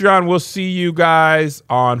right. Patreon, we'll see you guys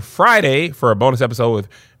on Friday for a bonus episode with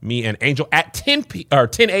me and Angel at 10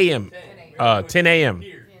 a.m. 10 a.m.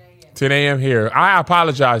 10 a.m. here. I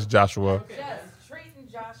apologize, Joshua. Just treating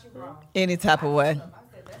Joshua wrong. Any type of way. I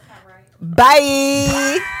said, that's not right.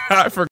 Bye. I forgot.